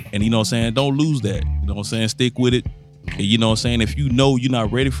 And, what I'm saying, don't lose that. What I'm saying, stick with it. And, what I'm saying, if you're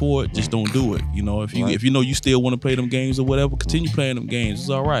not ready for it, just don't do it. If you still want to play them games or whatever, continue playing them games. It's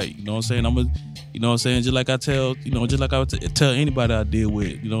all right. You know what I'm saying? Just like I tell, tell anybody I deal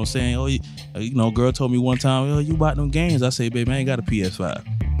with, what I'm saying? Girl told me one time, you bought them games. I say, baby, I ain't got a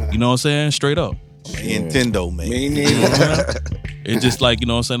PS5. You know what I'm saying? Straight up. Nintendo, man. Me neither. It's just like,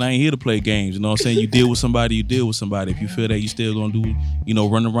 I ain't here to play games. You know what I'm saying? You deal with somebody, you deal with somebody. If you feel that you still gonna do,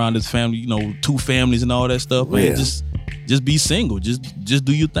 run around this family, 2 families and all that stuff, man, just be single. Just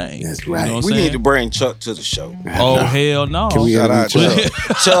do your thing. That's right. You know what I'm We saying? need to bring Chuck to the show. Oh, hell no. Can we Shout out Chuck?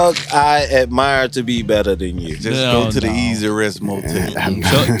 Chuck, I admire to be better than you. Just Hell go to the no. Easy Rest Motel.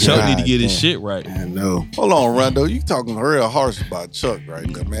 Chuck need to get his shit right. I know. Hold on, Rondo. You talking real harsh about Chuck right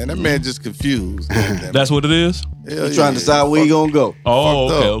now, man. That man just confused. That's what it is? Hell You trying to decide where you gonna go. Oh,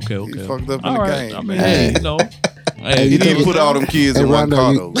 Fucked up. okay. He fucked up in All the right. game. I mean, Hey. hey, He you didn't think- put all them kids Hey, in one Rondo,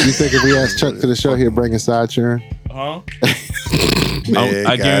 car, you though. think if we ask Chuck to the show, he'll bring a side churn? huh? Man,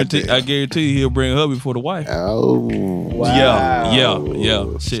 I guarantee goddamn. you he'll bring her before the wife. Oh.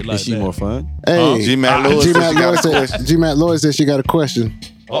 Yeah. Shit like Is she that. more fun? Hey, G-Matt Lewis said she got a question. G-Matt Lloyd said she got a question.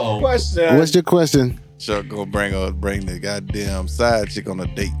 Uh-oh. Question. What's your question? Chuck gonna bring the goddamn side chick on a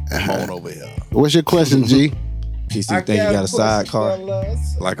date. Come on over here. What's your question, G? PC think you got a sidecar?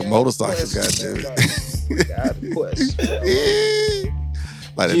 Like a motorcycle, goddamn it. Got a question.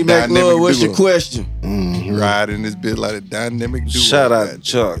 Like a G-Mac dynamic Lord, what's your duo. question? Riding this bit like a dynamic duo. Shout out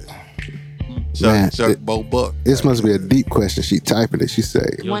to goddamn. Chuck. Man, Chuck Bo Buck. This must be a deep question. She typing it. She say,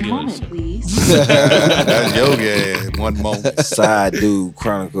 One moment, please. That's yoga ass. 1 moment. Side dude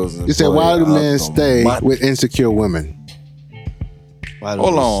chronicles. you said, why do men stay with insecure women?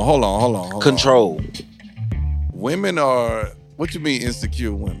 Hold on. Control. Women are, what you mean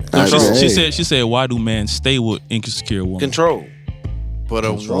insecure women? Control. She said, why do men stay with insecure women? Control. But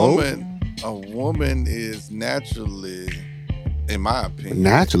Control? a woman is naturally, in my opinion.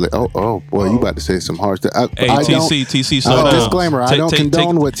 Naturally. Oh, boy, you about to say some harsh stuff. Hey, I don't- TC, slow down. disclaimer, I Take- don't take-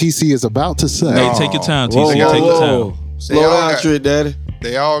 condone what TC is about to say. Hey, take your time, Whoa, TC. whoa, Take your Whoa. time. Slow all down, got- Trick Daddy.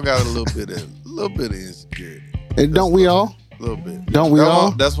 They all got a little bit of insecurity. And don't we all? A little bit. Don't we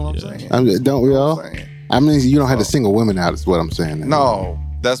all? That's what I'm Yeah. saying. Don't we That's all? what I'm saying. I mean, you don't have to single women out, is what I'm saying. No,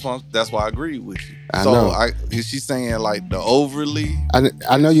 that's why I agree with you. I So know. is she saying like the overly?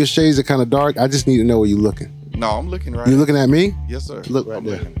 I know your shades are kind of dark. I just need to know where you're looking. No, I'm looking right. You looking at me? Yes, sir. Look right I'm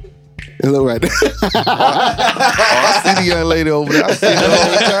there. looking. Look right there. Oh, I see the young lady over there. I see her the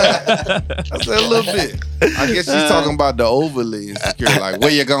whole time. I said a little bit. I guess she's talking about the overly insecure. Like,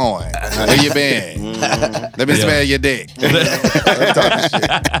 where you going? Where you been? Let me smell your dick. That type of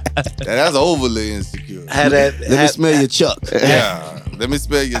shit. That's overly insecure. Let me smell your Chuck. Yeah. Let me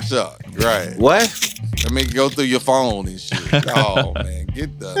spell your Chuck. Right. What? Let me go through your phone and shit. Oh man,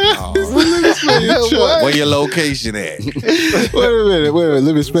 get the. Oh. Where your location at? Wait a minute.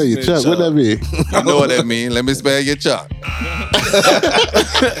 Let me spell your Chuck. What that mean? You know what that mean? Let me spell your Chuck.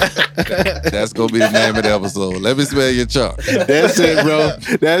 That's gonna be the name of the episode. Let me spell your Chuck. That's it, bro.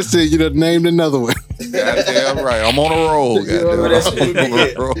 That's it. You done named another one. Goddamn right. I'm on a roll. Goddamn. I'm on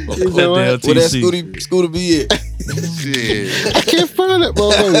a roll. You know Damn, what? Where that TC. Scooter be at? Shit. I can't find it,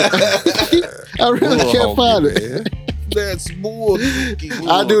 motherfucker. I really Little can't find hungry, it. man. That's more.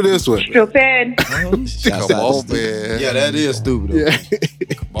 I'll do this one. Stupid. Come on, man. Yeah, that is stupid. Yeah.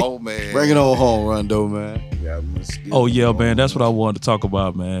 Come on, man. Bring it on home, Rondo, man. Oh yeah, man. That's what I wanted to talk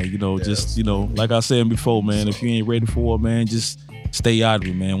about, man. Just like I said before, man. If you ain't ready for it, man, just stay out of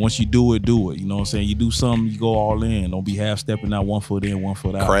it, man. Once you do it, do it. You know what I'm saying? You do something, you go all in. Don't be half stepping out, 1 foot in, 1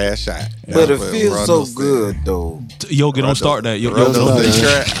 foot out. Crash out. But it That's what feels so Rondo good said. though. Yogi, don't start that. Rondo Yogi,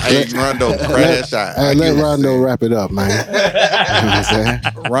 said, hey, Rondo, crash out. Hey, I let get what Rondo you're saying. wrap it up, man. You know what I'm saying?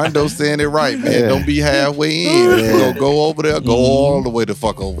 Rondo saying it right, man. Yeah. Don't be halfway in. Yeah. You gonna go over there, go all the way the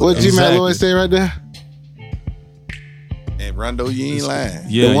fuck over What there. G. Matt Exactly. Lloyd say right there? And Rondo, you ain't lying.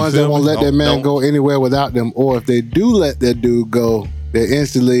 Yeah, The you ones feel that won't me? let that man Don't- go anywhere without them, or if they do let that dude go, they're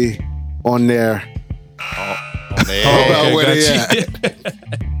instantly on their On the How about ass. where they got you.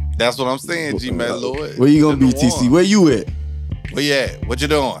 That's what I'm saying, G. Matt Lloyd. Where you gonna be, You're the TC? one. Where you at? Where you at? What you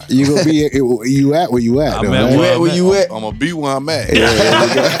doing? you gonna be you at where you at. I'm though, at right? Where you at? I'm gonna be where I'm at. In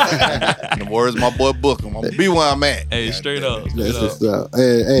the words of my boy Booker, I'm gonna be where I'm at. Hey, straight up. That's what's up.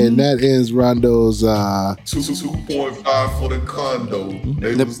 Hey, and that ends Rondo's 2.5 for the condo.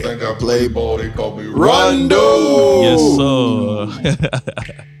 Neighbors think I play ball, they call me Rondo. Yes, sir.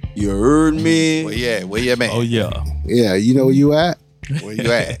 You heard me. Where you at? Where you at? Oh, yeah. yeah, you know where you at? Where you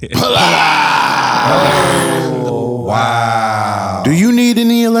at? Do you need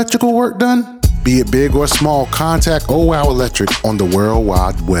any electrical work done? Be it big or small, contact Oh Wow Electric on the World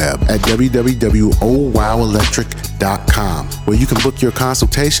Wide Web at www.owowelectric.com, where you can book your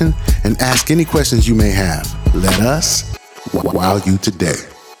consultation and ask any questions you may have. Let us wow you today.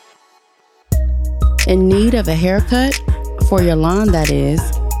 In need of a haircut? For your lawn, that is.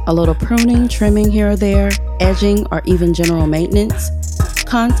 A little pruning, trimming here or there, edging, or even general maintenance?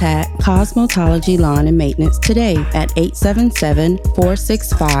 Contact Cosmetology Lawn and Maintenance today at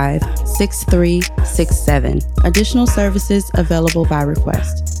 877-465-6367. Additional services available by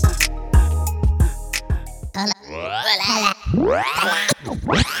request.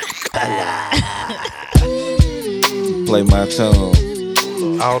 Play my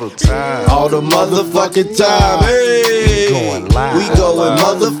tune. all the time. All the motherfucking time. Hey, Going live. We going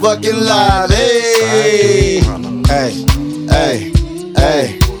motherfucking live. Hey, hey,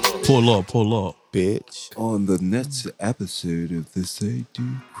 hey. Pull up. Bitch. On the next episode of the Say Do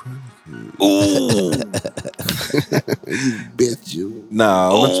Chronicles. Bitch, you.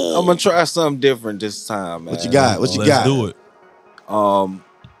 Nah, I'm gonna try something different this time, man. What you got? What you Let's got? do it.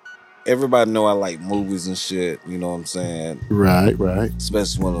 Everybody know I like movies and shit. You know what I'm saying? Right.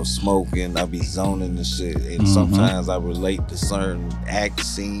 Especially when I'm smoking, I be zoning and shit. And sometimes I relate to certain act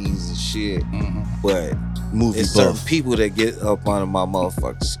scenes and shit. But Movie it's certain buff. people that get up under my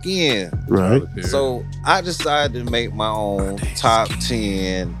motherfucking skin. Right. So I decided to make my own top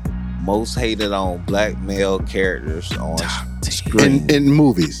 10 most hated on black male characters on screen In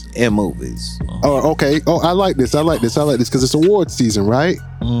movies. in movies. Oh, okay. Oh, I like this because it's award season, right?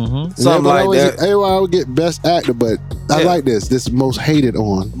 Mm-hmm. And Something like that. Everybody would get best actor, but I Yeah. like this. This most hated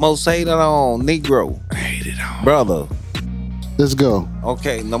on. Most hated on Negro. Brother. Let's go.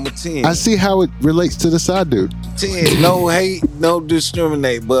 Okay, number 10. I see how it relates to the side dude. 10. No hate, no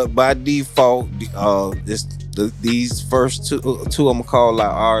discriminate, but by default, these first two I'm gonna call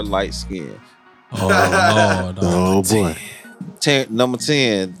out are light skin. Oh, Lord. Oh boy. Number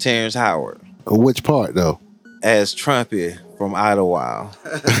 10, Terrence Howard Which part though? as Trumpy from Idlewild.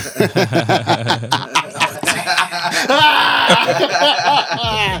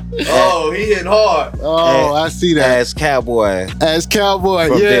 Oh, he hit hard. Oh, I see that. As Cowboy As Cowboy,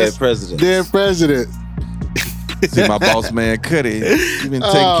 from yes. Dead Presidents. Dead President. See my boss man Cuddy. He been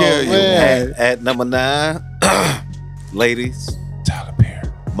taking Oh, care of you. man. At number 9, ladies, Tyler Perry.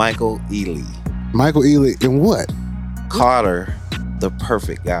 Michael Ealy. Michael Ealy in what? Carter, the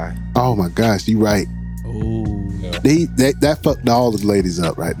perfect guy. Oh my gosh, you right. Oh. That fucked all the ladies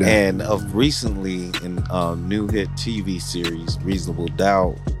up right there. And of recently in new hit TV series Reasonable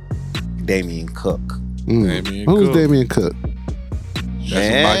Doubt, Damian Cook. Damian Who's Cook. Damian Cook? That's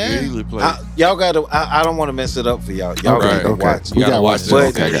Man, what Michael Ealy played. y'all gotta. I don't want to mess it up for y'all. Y'all Okay, gotta okay. watch it. We gotta watch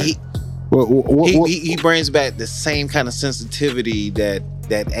it. But Okay. he brings back the same kind of sensitivity, that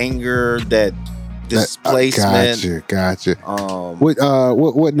anger, that displacement. Gotcha. Um,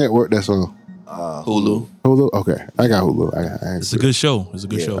 What network that's on? Hulu. Hulu? Okay. I got Hulu. I It's a good show.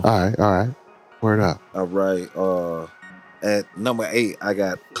 Yeah. All right. Word up. All right. At number 8, I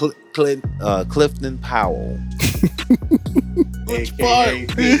got Clifton Powell. Which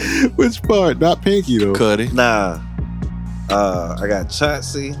part? Which part? Not Pinky though. Cuddy. Nah. I got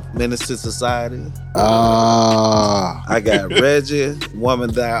Chauncey, Menace to Society. Ah, I got Reggie,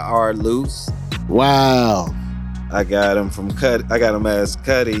 Woman That Are Loose. wow. I got him from Cuddy. I got him as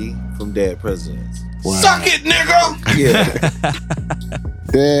Cuddy from Dead Presidents. Wow. Suck it, nigga. Yeah.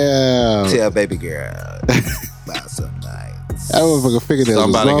 Damn. Tell baby girl about some nights. That motherfucker figured that was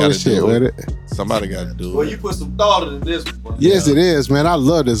Somebody long gotta as shit, do wasn't it. it? Somebody got to do Well, it. you put some thought into this one. Yes, it is, man. I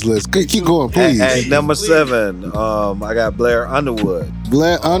love this list. Keep going, please. At number 7, I got Blair Underwood.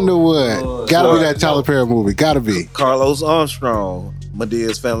 Blair Underwood. Gotta be that Tyler Perry movie. Gotta be. Carlos Armstrong,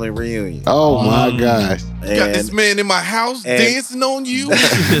 Medea's Family Reunion. Oh my gosh. You got this man in my house dancing on you.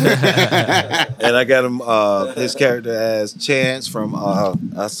 And I got him his character as Chance from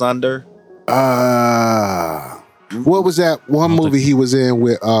Asunder. What was that one movie he was in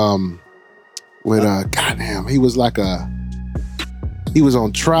with goddamn, he was on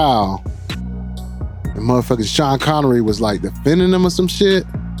trial. And motherfucking Sean Connery was like defending him or some shit.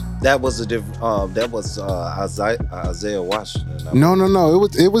 That was a different. That was Isaiah Washington. No.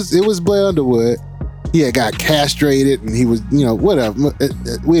 It was Blair Underwood. He had got castrated and he was, whatever.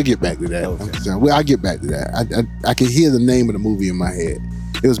 We'll get back to that. Okay. I'll get back to that. I can hear the name of the movie in my head.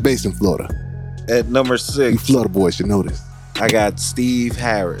 It was based in Florida. At number 6, You Florida boys should know this. I got Steve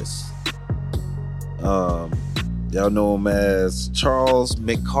Harris. Y'all know him as Charles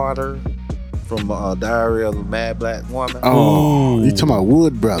McCarter from Diary of a Mad Black Woman. Oh, you talking about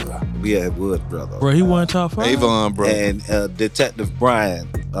Wood Brother? We had Wood Brother. Bro, he won top 5. Avon, bro. And Detective Brian,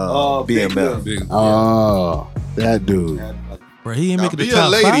 BMF. Oh, that dude. Bro, he ain't Now, making the be top a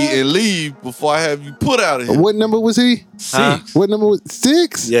lady 5. and leave before I have you put out of here. What number was he? 6. What number was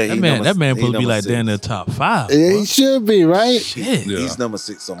 6? Yeah, That man supposed to be like down in the top 5. Yeah, he should be, right? Shit. Yeah. He's number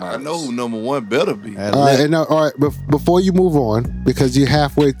 6 on my I know list. who number 1 better be. All right. Before you move on, because you're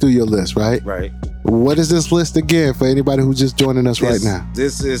halfway through your list, right? Right. What is this list again for anybody who's just joining us right now?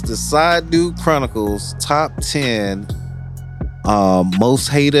 This is the Side Dude Chronicles top 10 most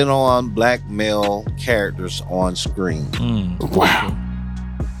hated on black male characters on screen. Wow.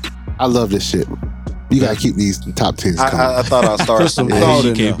 I love this shit. You gotta keep these top 10s coming. I thought I'd start some thought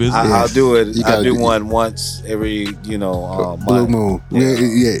in there. I'll do it. I do one once every, Blue month. Moon.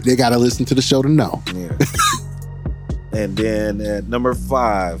 Yeah, they gotta listen to the show to know. Yeah. And then at number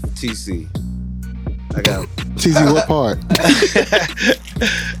 5, TC. I got TC, what part?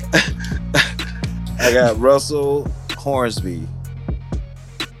 I got Russell Hornsby,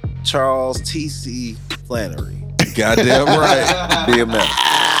 Charles TC Flannery. Goddamn right. BMF.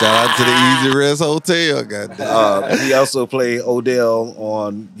 Shout out to the Easy Rest Hotel. Goddamn. He also played Odell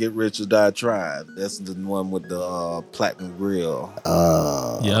on Get Rich or Die Trying. That's the one with the platinum grill.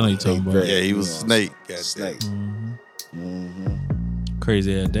 Yeah, I know you're talking about. Yeah, he was Snake. Snake.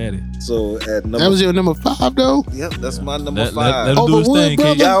 Crazy ass daddy. So at number, That was your number 5 though? Yep, that's my number Let 5. him do his Overwood, thing,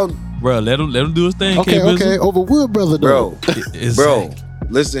 brother? Y'all, bro, let him do his thing. Okay. Over Wood Brother though. Bro,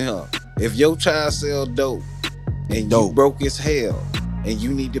 listen here. If your child sell dope and you broke as hell and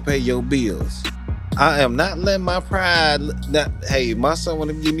you need to pay your bills, I am not letting my pride. Hey, my son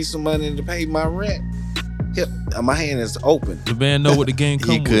want to give me some money to pay my rent. My hand is open. The man know what the game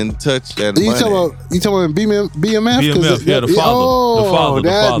come He couldn't touch that You money. talking about BMF? BMF, yeah, the father.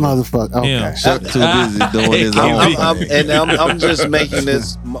 That motherfucker. Okay. Yeah. Shut too busy doing his own thing. I'm just making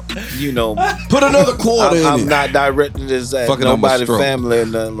this, Put another quarter in I'm it. not directing this at Fucking up my nobody's stroke. family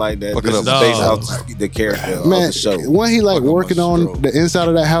and nothing like that. Fucking This is up based my off the character of Man, the show. when he like Fuck up working my on stroke. the inside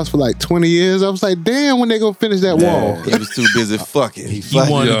of that house for like 20 years, I was like, damn, when they gonna finish that wall? He was too busy fucking. He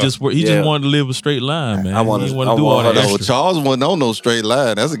wanted to just work. He just wanted to live a straight line, man. I wanna- he didn't want I to do want all that her to- No, extra. Charles wasn't on no straight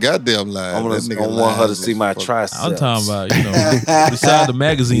line. That's a goddamn line. I want her to see my triceps. I'm talking about, beside the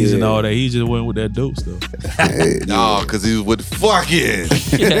magazines and all that, he just went with that dope stuff. No, because he was with fucking.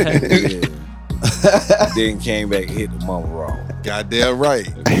 Then came back and hit the mama wrong. Goddamn right.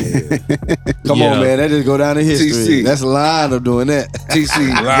 Come on, man. That just go down in history. TC. That's a line of doing that.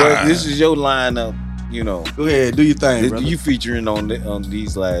 TC, bro, this is your lineup. Go ahead, do your thing, brother. You featuring on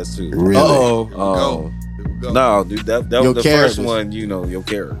these last two. Really? Uh-oh. Go. No, dude, that was Your the characters. first one, your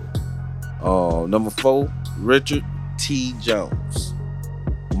character. Number 4, Richard T. Jones.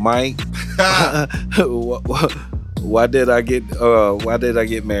 Mike. Why did I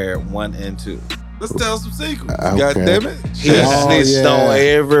get married? 1 and 2. Let's tell some secrets. Okay. God damn it. He snitched on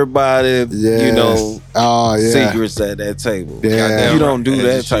everybody, Yes. Oh, yeah. secrets at that table. Yeah. You don't do As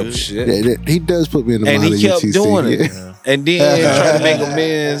that you type of should. shit. Yeah, he does put me in the And mind he of kept UTC. doing it. Yeah. And then try to make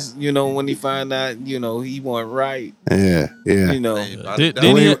amends, when he find out, he wasn't right. Yeah. Didn't When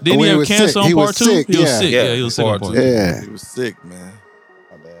he he have was cancer sick. on He part was 2? sick, He was yeah. sick. Yeah, he was sick on part 2. Yeah. He was sick, man.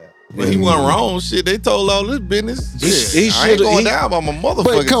 But he wasn't wrong. Shit, they told all this business. He Shit, I ain't shoulda- going he- down by my motherfucking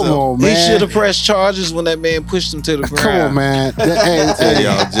But come self. on, He man. should have pressed charges when that man pushed him to the ground. Come on, man. Hey,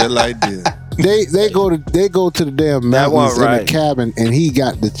 y'all, just like this. They go to the damn That mountains wasn't in a right. cabin, and he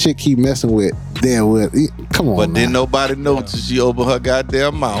got the chick he messing with there with. Come Come on, But man. then nobody know till she opened her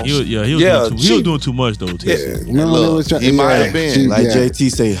goddamn mouth. He was doing too much though. Yeah, remember Look, they was trying- he might yeah, have been. she- Like yeah. JT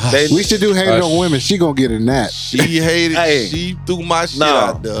say, hush. We should do hating on women. She gonna get in that. She hated. Hey. She threw my shit No,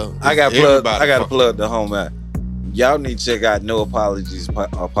 out there. I got Everybody to fuck- plug the home out. Y'all need to check out No Apologies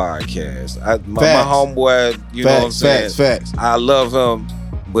podcast. My Facts. homeboy, you know what I'm saying? Facts. I love him,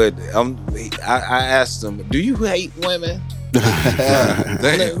 but I asked him, "Do you hate women?"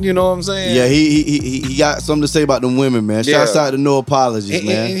 Damn. You know what I'm saying? Yeah, he got something to say about them women, man. Shouts Yeah. out to No Apologies, And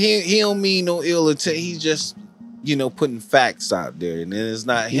man. he don't mean no ill intent. He's just, putting facts out there, and then it's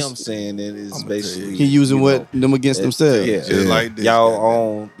not him saying it. It's I'ma basically He using you what them against themselves. Yeah, Just like this. y'all goddamn.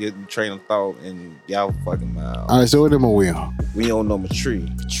 own your train of thought, and y'all fucking mouth. All right, so what am we on? We on number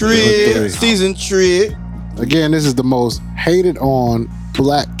 3. Trig, season Trig. Again, this is the most hated on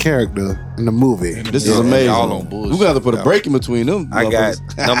black character in the movie. This Yeah, is amazing. y'all on bullshit. We're gonna have to put a break in between them. I got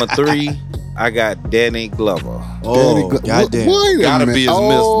motherfuckers. number 3. I got Danny Glover. Oh, goddamn. Wait a Gotta minute. be his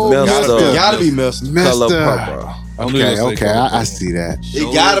Oh, Mister. Mister. Gotta be Mister. Color Mister. Purple. Okay, I see that.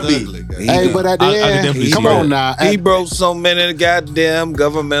 It gotta be. Hey, but at the I can end, definitely come see on that. now. He broke so many goddamn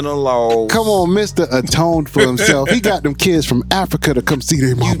governmental laws. Come on, Mister atoned for himself. He got them kids from Africa to come see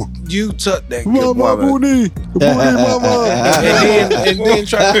their mama. You took that good Mama, woman. booty, mama, and then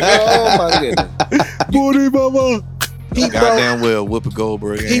try to, oh my goodness. booty, mama. He brought, Goddamn well, Whoopi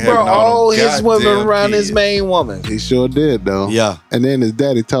Goldberg. ain't he having brought all them his women goddamn around his kids. main woman. He sure did though. Yeah. And then his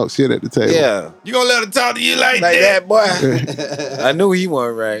daddy talked shit at the table. Yeah. You gonna let her talk to you like Like that? that, boy. I knew he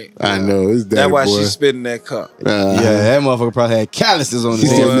wasn't right. I know his daddy. That's why boy. she's spitting that cup. Yeah, that motherfucker probably had calluses on She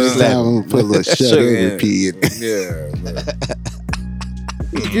his said hand. next time I'm gonna put a little shut Sugar in in your kid. Yeah.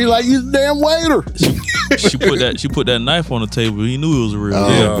 You like you the damn waiter. She put that knife on the table. He knew it was real.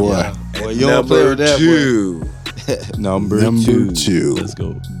 Oh boy. Boy, you don't play with that, boy. 2. Number two. Let's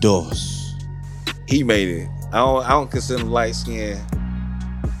go. Dos. He made it. I don't consider him light skinned.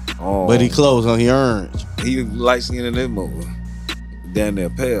 Oh, But he close, huh? He orange. he light skinned in this movie. Down there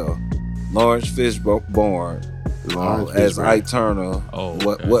pale. Lawrence Fishburne as Ike Turner. Oh,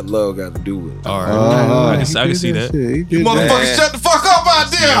 What love got to do with it? All right. I can see that. You motherfuckers, shut the fuck up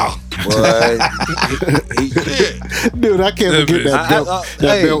out there! Boy, Dude, I can't forget that belt.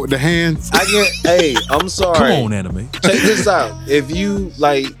 That hey. belt with the hands. I'm sorry. Come on, anime. Check this out. If you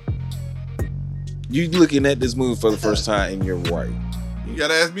you looking at this movie for the first time and you're white, You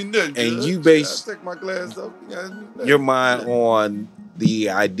gotta ask me nothing. And Judge. you base- I take my glass up. You gotta ask me nothing. your mind on the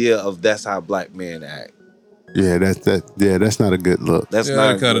idea of that's how black men act. Yeah, that's not a good look. That's Yeah,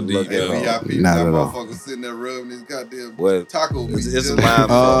 not a kinda good look deep, at yeah. all. VIP, Not that at all. motherfucker sitting there rubbing his goddamn Well, taco meat. It's a just mind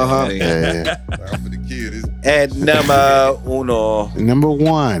Uh-huh. fuck. Yeah. for the kid. It's At number uno, Number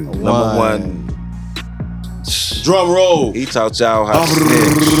one. number one, Drum roll. he taught y'all how to snitch.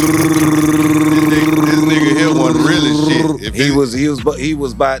 this nigga here wasn't really shit. If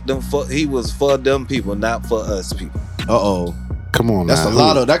He was for them people, not for us people. Uh-oh. Come on, That's now. a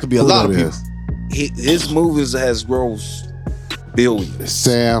lot of, that could be a Who lot of that people. is? His movies has grossed billions. It's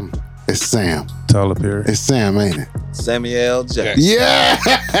Sam. It's Sam. Tyler Perry. It's Sam, ain't it? Samuel Jackson, Yeah.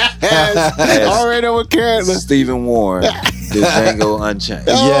 Already over character. Stephen Warren, the Django Unchained.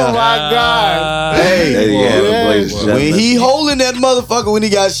 Oh Yeah. my God. Hey, There you have it, ladies and Yes. when gentlemen. he holding that motherfucker when he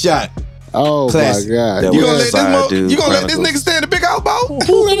got shot. Oh Classic. my God. That you was gonna let this Side Dude you gonna let this Chronicles. nigga stay in the big house boat?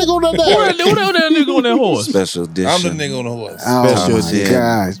 Who that nigga on that? Who that nigga on that horse? Special edition. I'm the nigga on the horse. Oh Special my edition.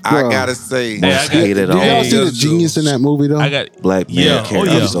 gosh. I bro. gotta say, Hey, I Most got- hated Did y'all on see the Yes, genius in that movie though? I got black man Yeah. Oh,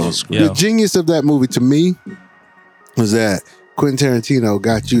 characters yeah. on screen. Yeah. The genius of that movie to me was that Quentin Tarantino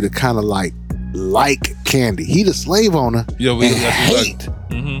got you to kind of like Candy. He the slave owner Yeah, we and hate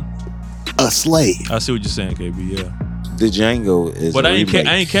a slave. I see what you're saying, KB. Yeah, The Django is but a I ain't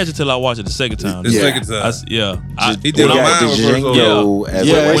remake. catch it till I watched it the second time. The Yeah. second time. He did when I mine watched was the first Django as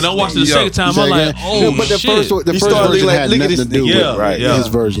Yeah. a when I watched it the Yeah. second time, I'm like, oh Yeah, but the shit. first one, the He first started version like, had look at nothing this to do nigga. with Yeah, right. yeah. his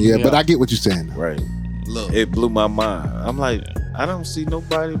version. Yeah, Yeah. but I get what you're saying. right. look, It blew my mind. I'm like, I don't see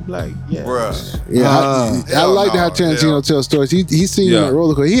nobody black. Yeah, bruh. Yeah, I hell like how no, Tarantino hell. tells stories. He's seen you Yeah. on a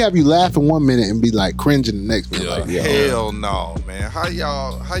roller coaster. He have you laughing 1 minute and be like cringing the next minute. Yeah. Like, Hell no, man. How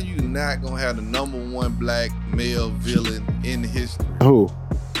you not gonna have the number one black male villain in history? who?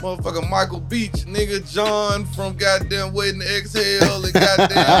 Motherfucker Michael Beach, nigga John from goddamn Waiting to Exhale and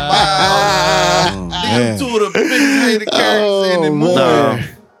goddamn Miles. Nigga, man. two of the biggest hated characters in the movie. No.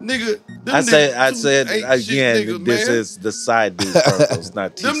 Nigga, them I said niggas ain't again. shit niggas, This man. is the side dude circles,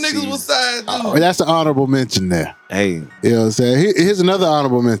 not TC. Them niggas was side dudes. Oh, that's an honorable mention there. Hey, You know what I'm saying? Here's another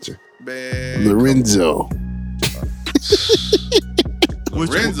honorable mention. Man, Lorenzo.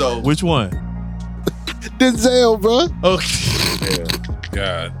 Lorenzo. Which one? Denzel, bro. Okay.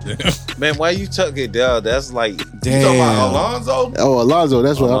 God damn. Man, why you took it down? That's like You talking about Alonzo? Oh, Alonzo.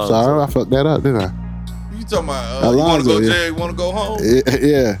 That's what I'm Alonzo. sorry. I fucked that up, didn't I? You talking about Alonzo, you want to go, yeah. Jay? You want to go home?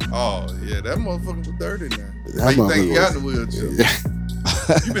 Yeah. Oh, yeah, that motherfucker was dirty now. That How you think motherfucker you got in the was- wheelchair?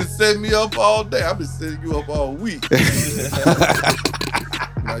 You been setting me up all day. I've been setting you up all week.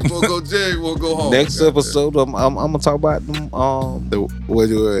 Like, you want to go, Jay? You want to go home? next Goddamn. episode. I'm gonna talk about them.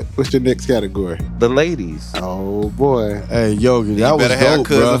 What's your next category? The ladies. Oh boy. Hey, Yogi, You that was better have dope,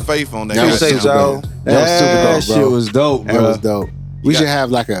 cousin bro. Faith on that. That was Appreciate super y'all. dope. That was super dope, bro. shit was dope, That bro. was dope. We should have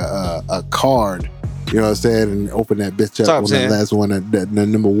like a card, you know what I'm saying, and open that bitch up Top on 10. the last one, the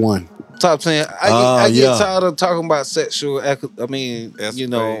number one. Top 10. I get yeah. tired of talking about sexual. Escapades.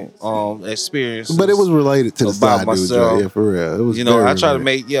 Experiences. But it was related to the About side dude, myself. yeah, for real. It was I try to related.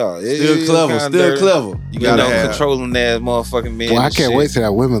 make Still clever, still clever. You gotta have- controlling that motherfucking men. Well, I and can't shit. wait till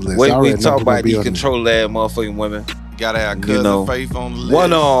that women list. Wait, I we already know talk who's gonna about be these on there. controlling that motherfucking women. You gotta have You cousin know, Faith on the list.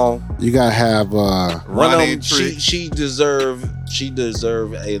 One on. You gotta have One of Ronnie them, and Trick. she deserved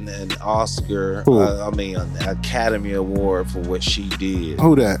an Oscar. Who? An Academy Award for what she did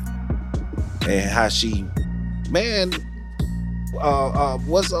who that? and how she, man.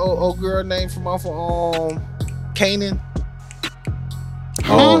 What's the old girl name from off of Canaan?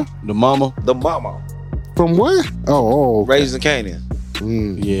 Oh, the mama. The mama, From where? Oh, okay. Raising Canaan.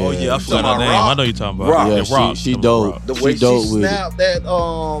 Yeah. Oh yeah, I forgot her about name. Rock? I know you're talking about. Rock. Yeah, Yeah, Rock. she Talking dope. about Rock. The way She she dope with it. snapped that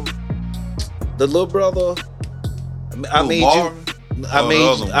the little brother. I Who, made Marvin? you. Oh, the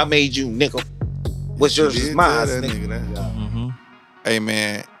other one. I made you, nickel. What's yours She is did mine. tell that nigga. nigga that. Mm-hmm. Hey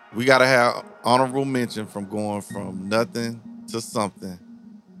man, we gotta have honorable mention from going from nothing to something.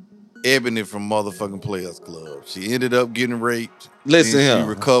 Ebony from motherfucking Players Club. She ended up getting raped. Listen then here. she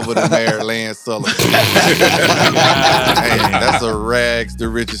recovered in Maryland Sullivan. Hey, that's a rags to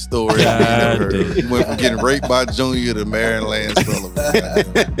riches story I never heard. You went from getting raped by Junior to Maryland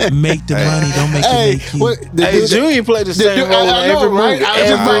Sullivan. Make the Hey. money, don't make Hey, it make you. what? The Hey, dude- Junior played the same dude- role I in know, every right? movie. I was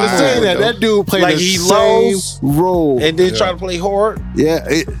just about to say Every that. movie. That dude played Like the he same lost role. and then try to play hard. Yeah,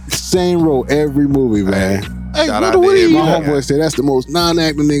 same role every movie, man. Hey, shout what out to do you? My everybody. homeboy said that's the most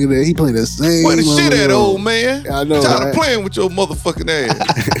non-acting nigga that he played the same. Where the shit at, role. old man? I know, Tired right? of playing with your motherfucking ass.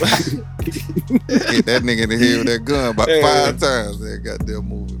 Hit that nigga in the head with that gun about Hey. 5 times. That goddamn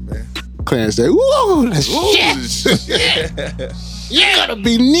movie, man. Clarence said, "Whoa, the shit! Ooh, shit. You gotta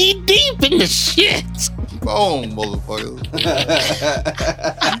be knee deep in the shit." Keep on, motherfuckers.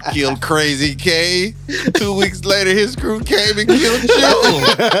 You killed Crazy K. 2 weeks later, his crew came and killed you.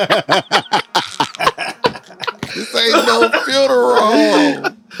 This ain't no funeral.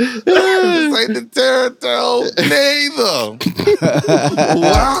 This ain't the territory neither.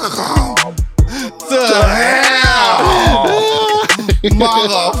 Welcome to hell,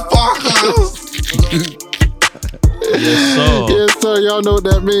 motherfuckers. Yes, sir. Yes, sir. Y'all know what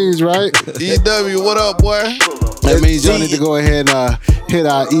that means, right? EW, what up, boy? That means y'all need to go ahead and hit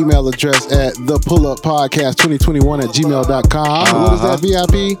our email address at thepulluppodcast2021@gmail.com. What is that,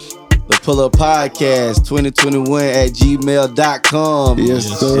 VIP? The Pull Up Podcast 2021@gmail.com. Yes,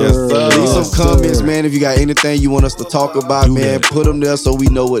 sir. Yes, sir. Leave some Yes, comments, sir. man. If you got anything you want us to talk about, Do man, that. put them there so we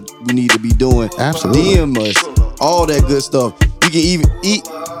know what we need to be doing. Absolutely. DM us, all that good stuff. You can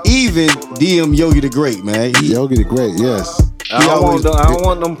even DM Yogi the Great, man. Yogi the Great, yes. I don't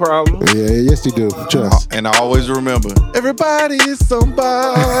want them problems. Yeah, yes, you do. Trust. And I always remember, everybody is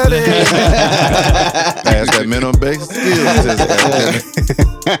somebody. Pass that minimum basic skills test.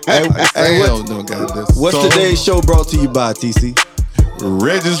 What's today's show brought to you by, TC?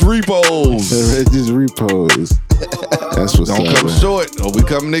 Regis Repos. Just repose. That's what's Don't up, come man. short, or we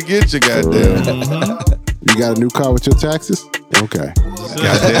coming to get you, goddamn. You got a new car with your taxes? Okay.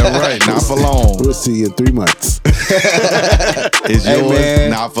 Goddamn right, not for long. We'll see you in 3 months. It's Hey, yours, man.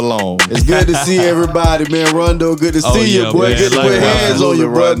 not for long. It's good to see everybody, man. Rondo, good to Oh, see you, yeah, boy. man. Good to put Likewise. hands on you,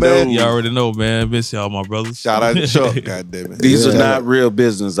 bro, Rondo. man. You already know, man. Miss y'all, my brothers. Shout out to Chuck, goddamn it. These Yeah. are not real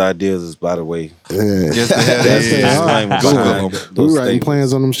business ideas, by the way. Yeah. Yes, the hell That's it it. is. All right. Google Google them. We writing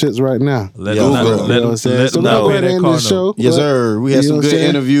plans on them shits right now. Let Yeah, them Google. know. You know what I'm saying? So Let we're them going to know. end this show. Yes, sir. We had You know some what I'm good saying?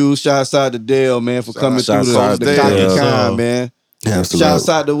 interviews. Shouts out to Dale, man, for coming Shout through out the to Cocky Dale. Kind, man. Absolutely. Shouts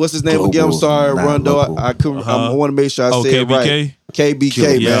out to what's his name again? I'm Global, sorry, not Rondo. local. I want to make sure I say it right. KBK?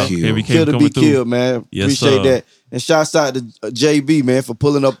 KBK, Yeah, man. KBK Kill to be coming through. killed, man. Yes, Appreciate sir. that. And shouts out to JB, man, for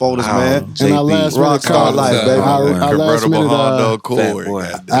pulling up on us, man. And our last minute Rockstar comment, life, baby. Our last Convertible minute, Honda Accord. boy.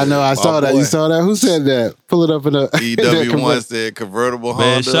 goddamn. I know, I saw that. You saw that? Who said that? Pull it up in the EW1 said convertible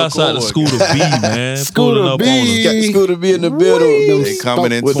Man, Honda shouts out to Accord. Scooter B, man. Scooter Pulling up B. on us. Got Scooter be in the building. They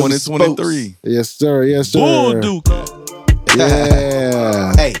coming in With them 2023. Yes, sir. Yes, sir. Bull Duke.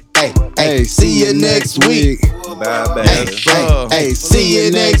 Yeah. Hey, see you next week. Bye, Hey, see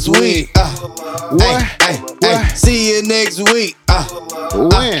you next week. What? Hey, see you next week.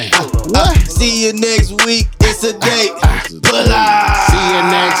 When? What? See you next week. It's a date. Pull up. See you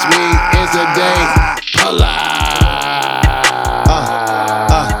next week. It's a date. Pull up.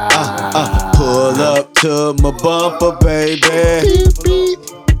 Pull up to my bumper, baby. Beep, beep.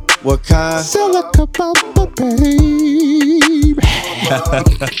 What kind? Silica bumper, babe.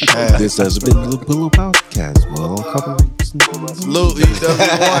 This has been the Pillow Podcast. Well, Salute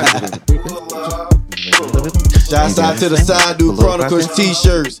EW1. Shouts out to the Side Dude Chronicles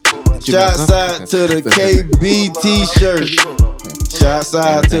t-shirts. Shouts out to the KB t-shirts. Shouts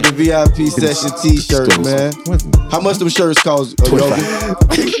out to the VIP session t-shirts, man. How much them shirts cost, Yogi?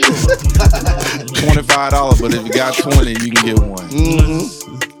 $25, but if you got 20, you can get one. Mm-hmm.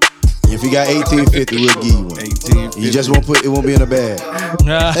 If you got $18.50, we'll give you one. $18.50. You just won't put it, won't be in a bag.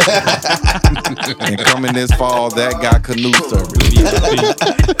 And coming this fall, that guy canoe service.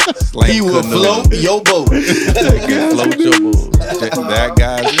 He will float your boat. Float your boat. That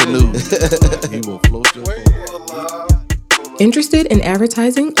guy's canoe. He will float your boat. Interested in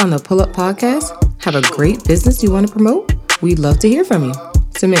advertising on the Pull Up Podcast? Have a great business you want to promote? We'd love to hear from you.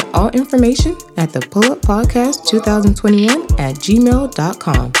 Submit all information at the Pull Up Podcast 2021 at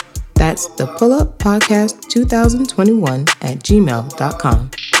gmail.com. That's the Pull Up Podcast 2021 at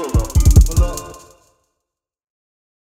gmail.com.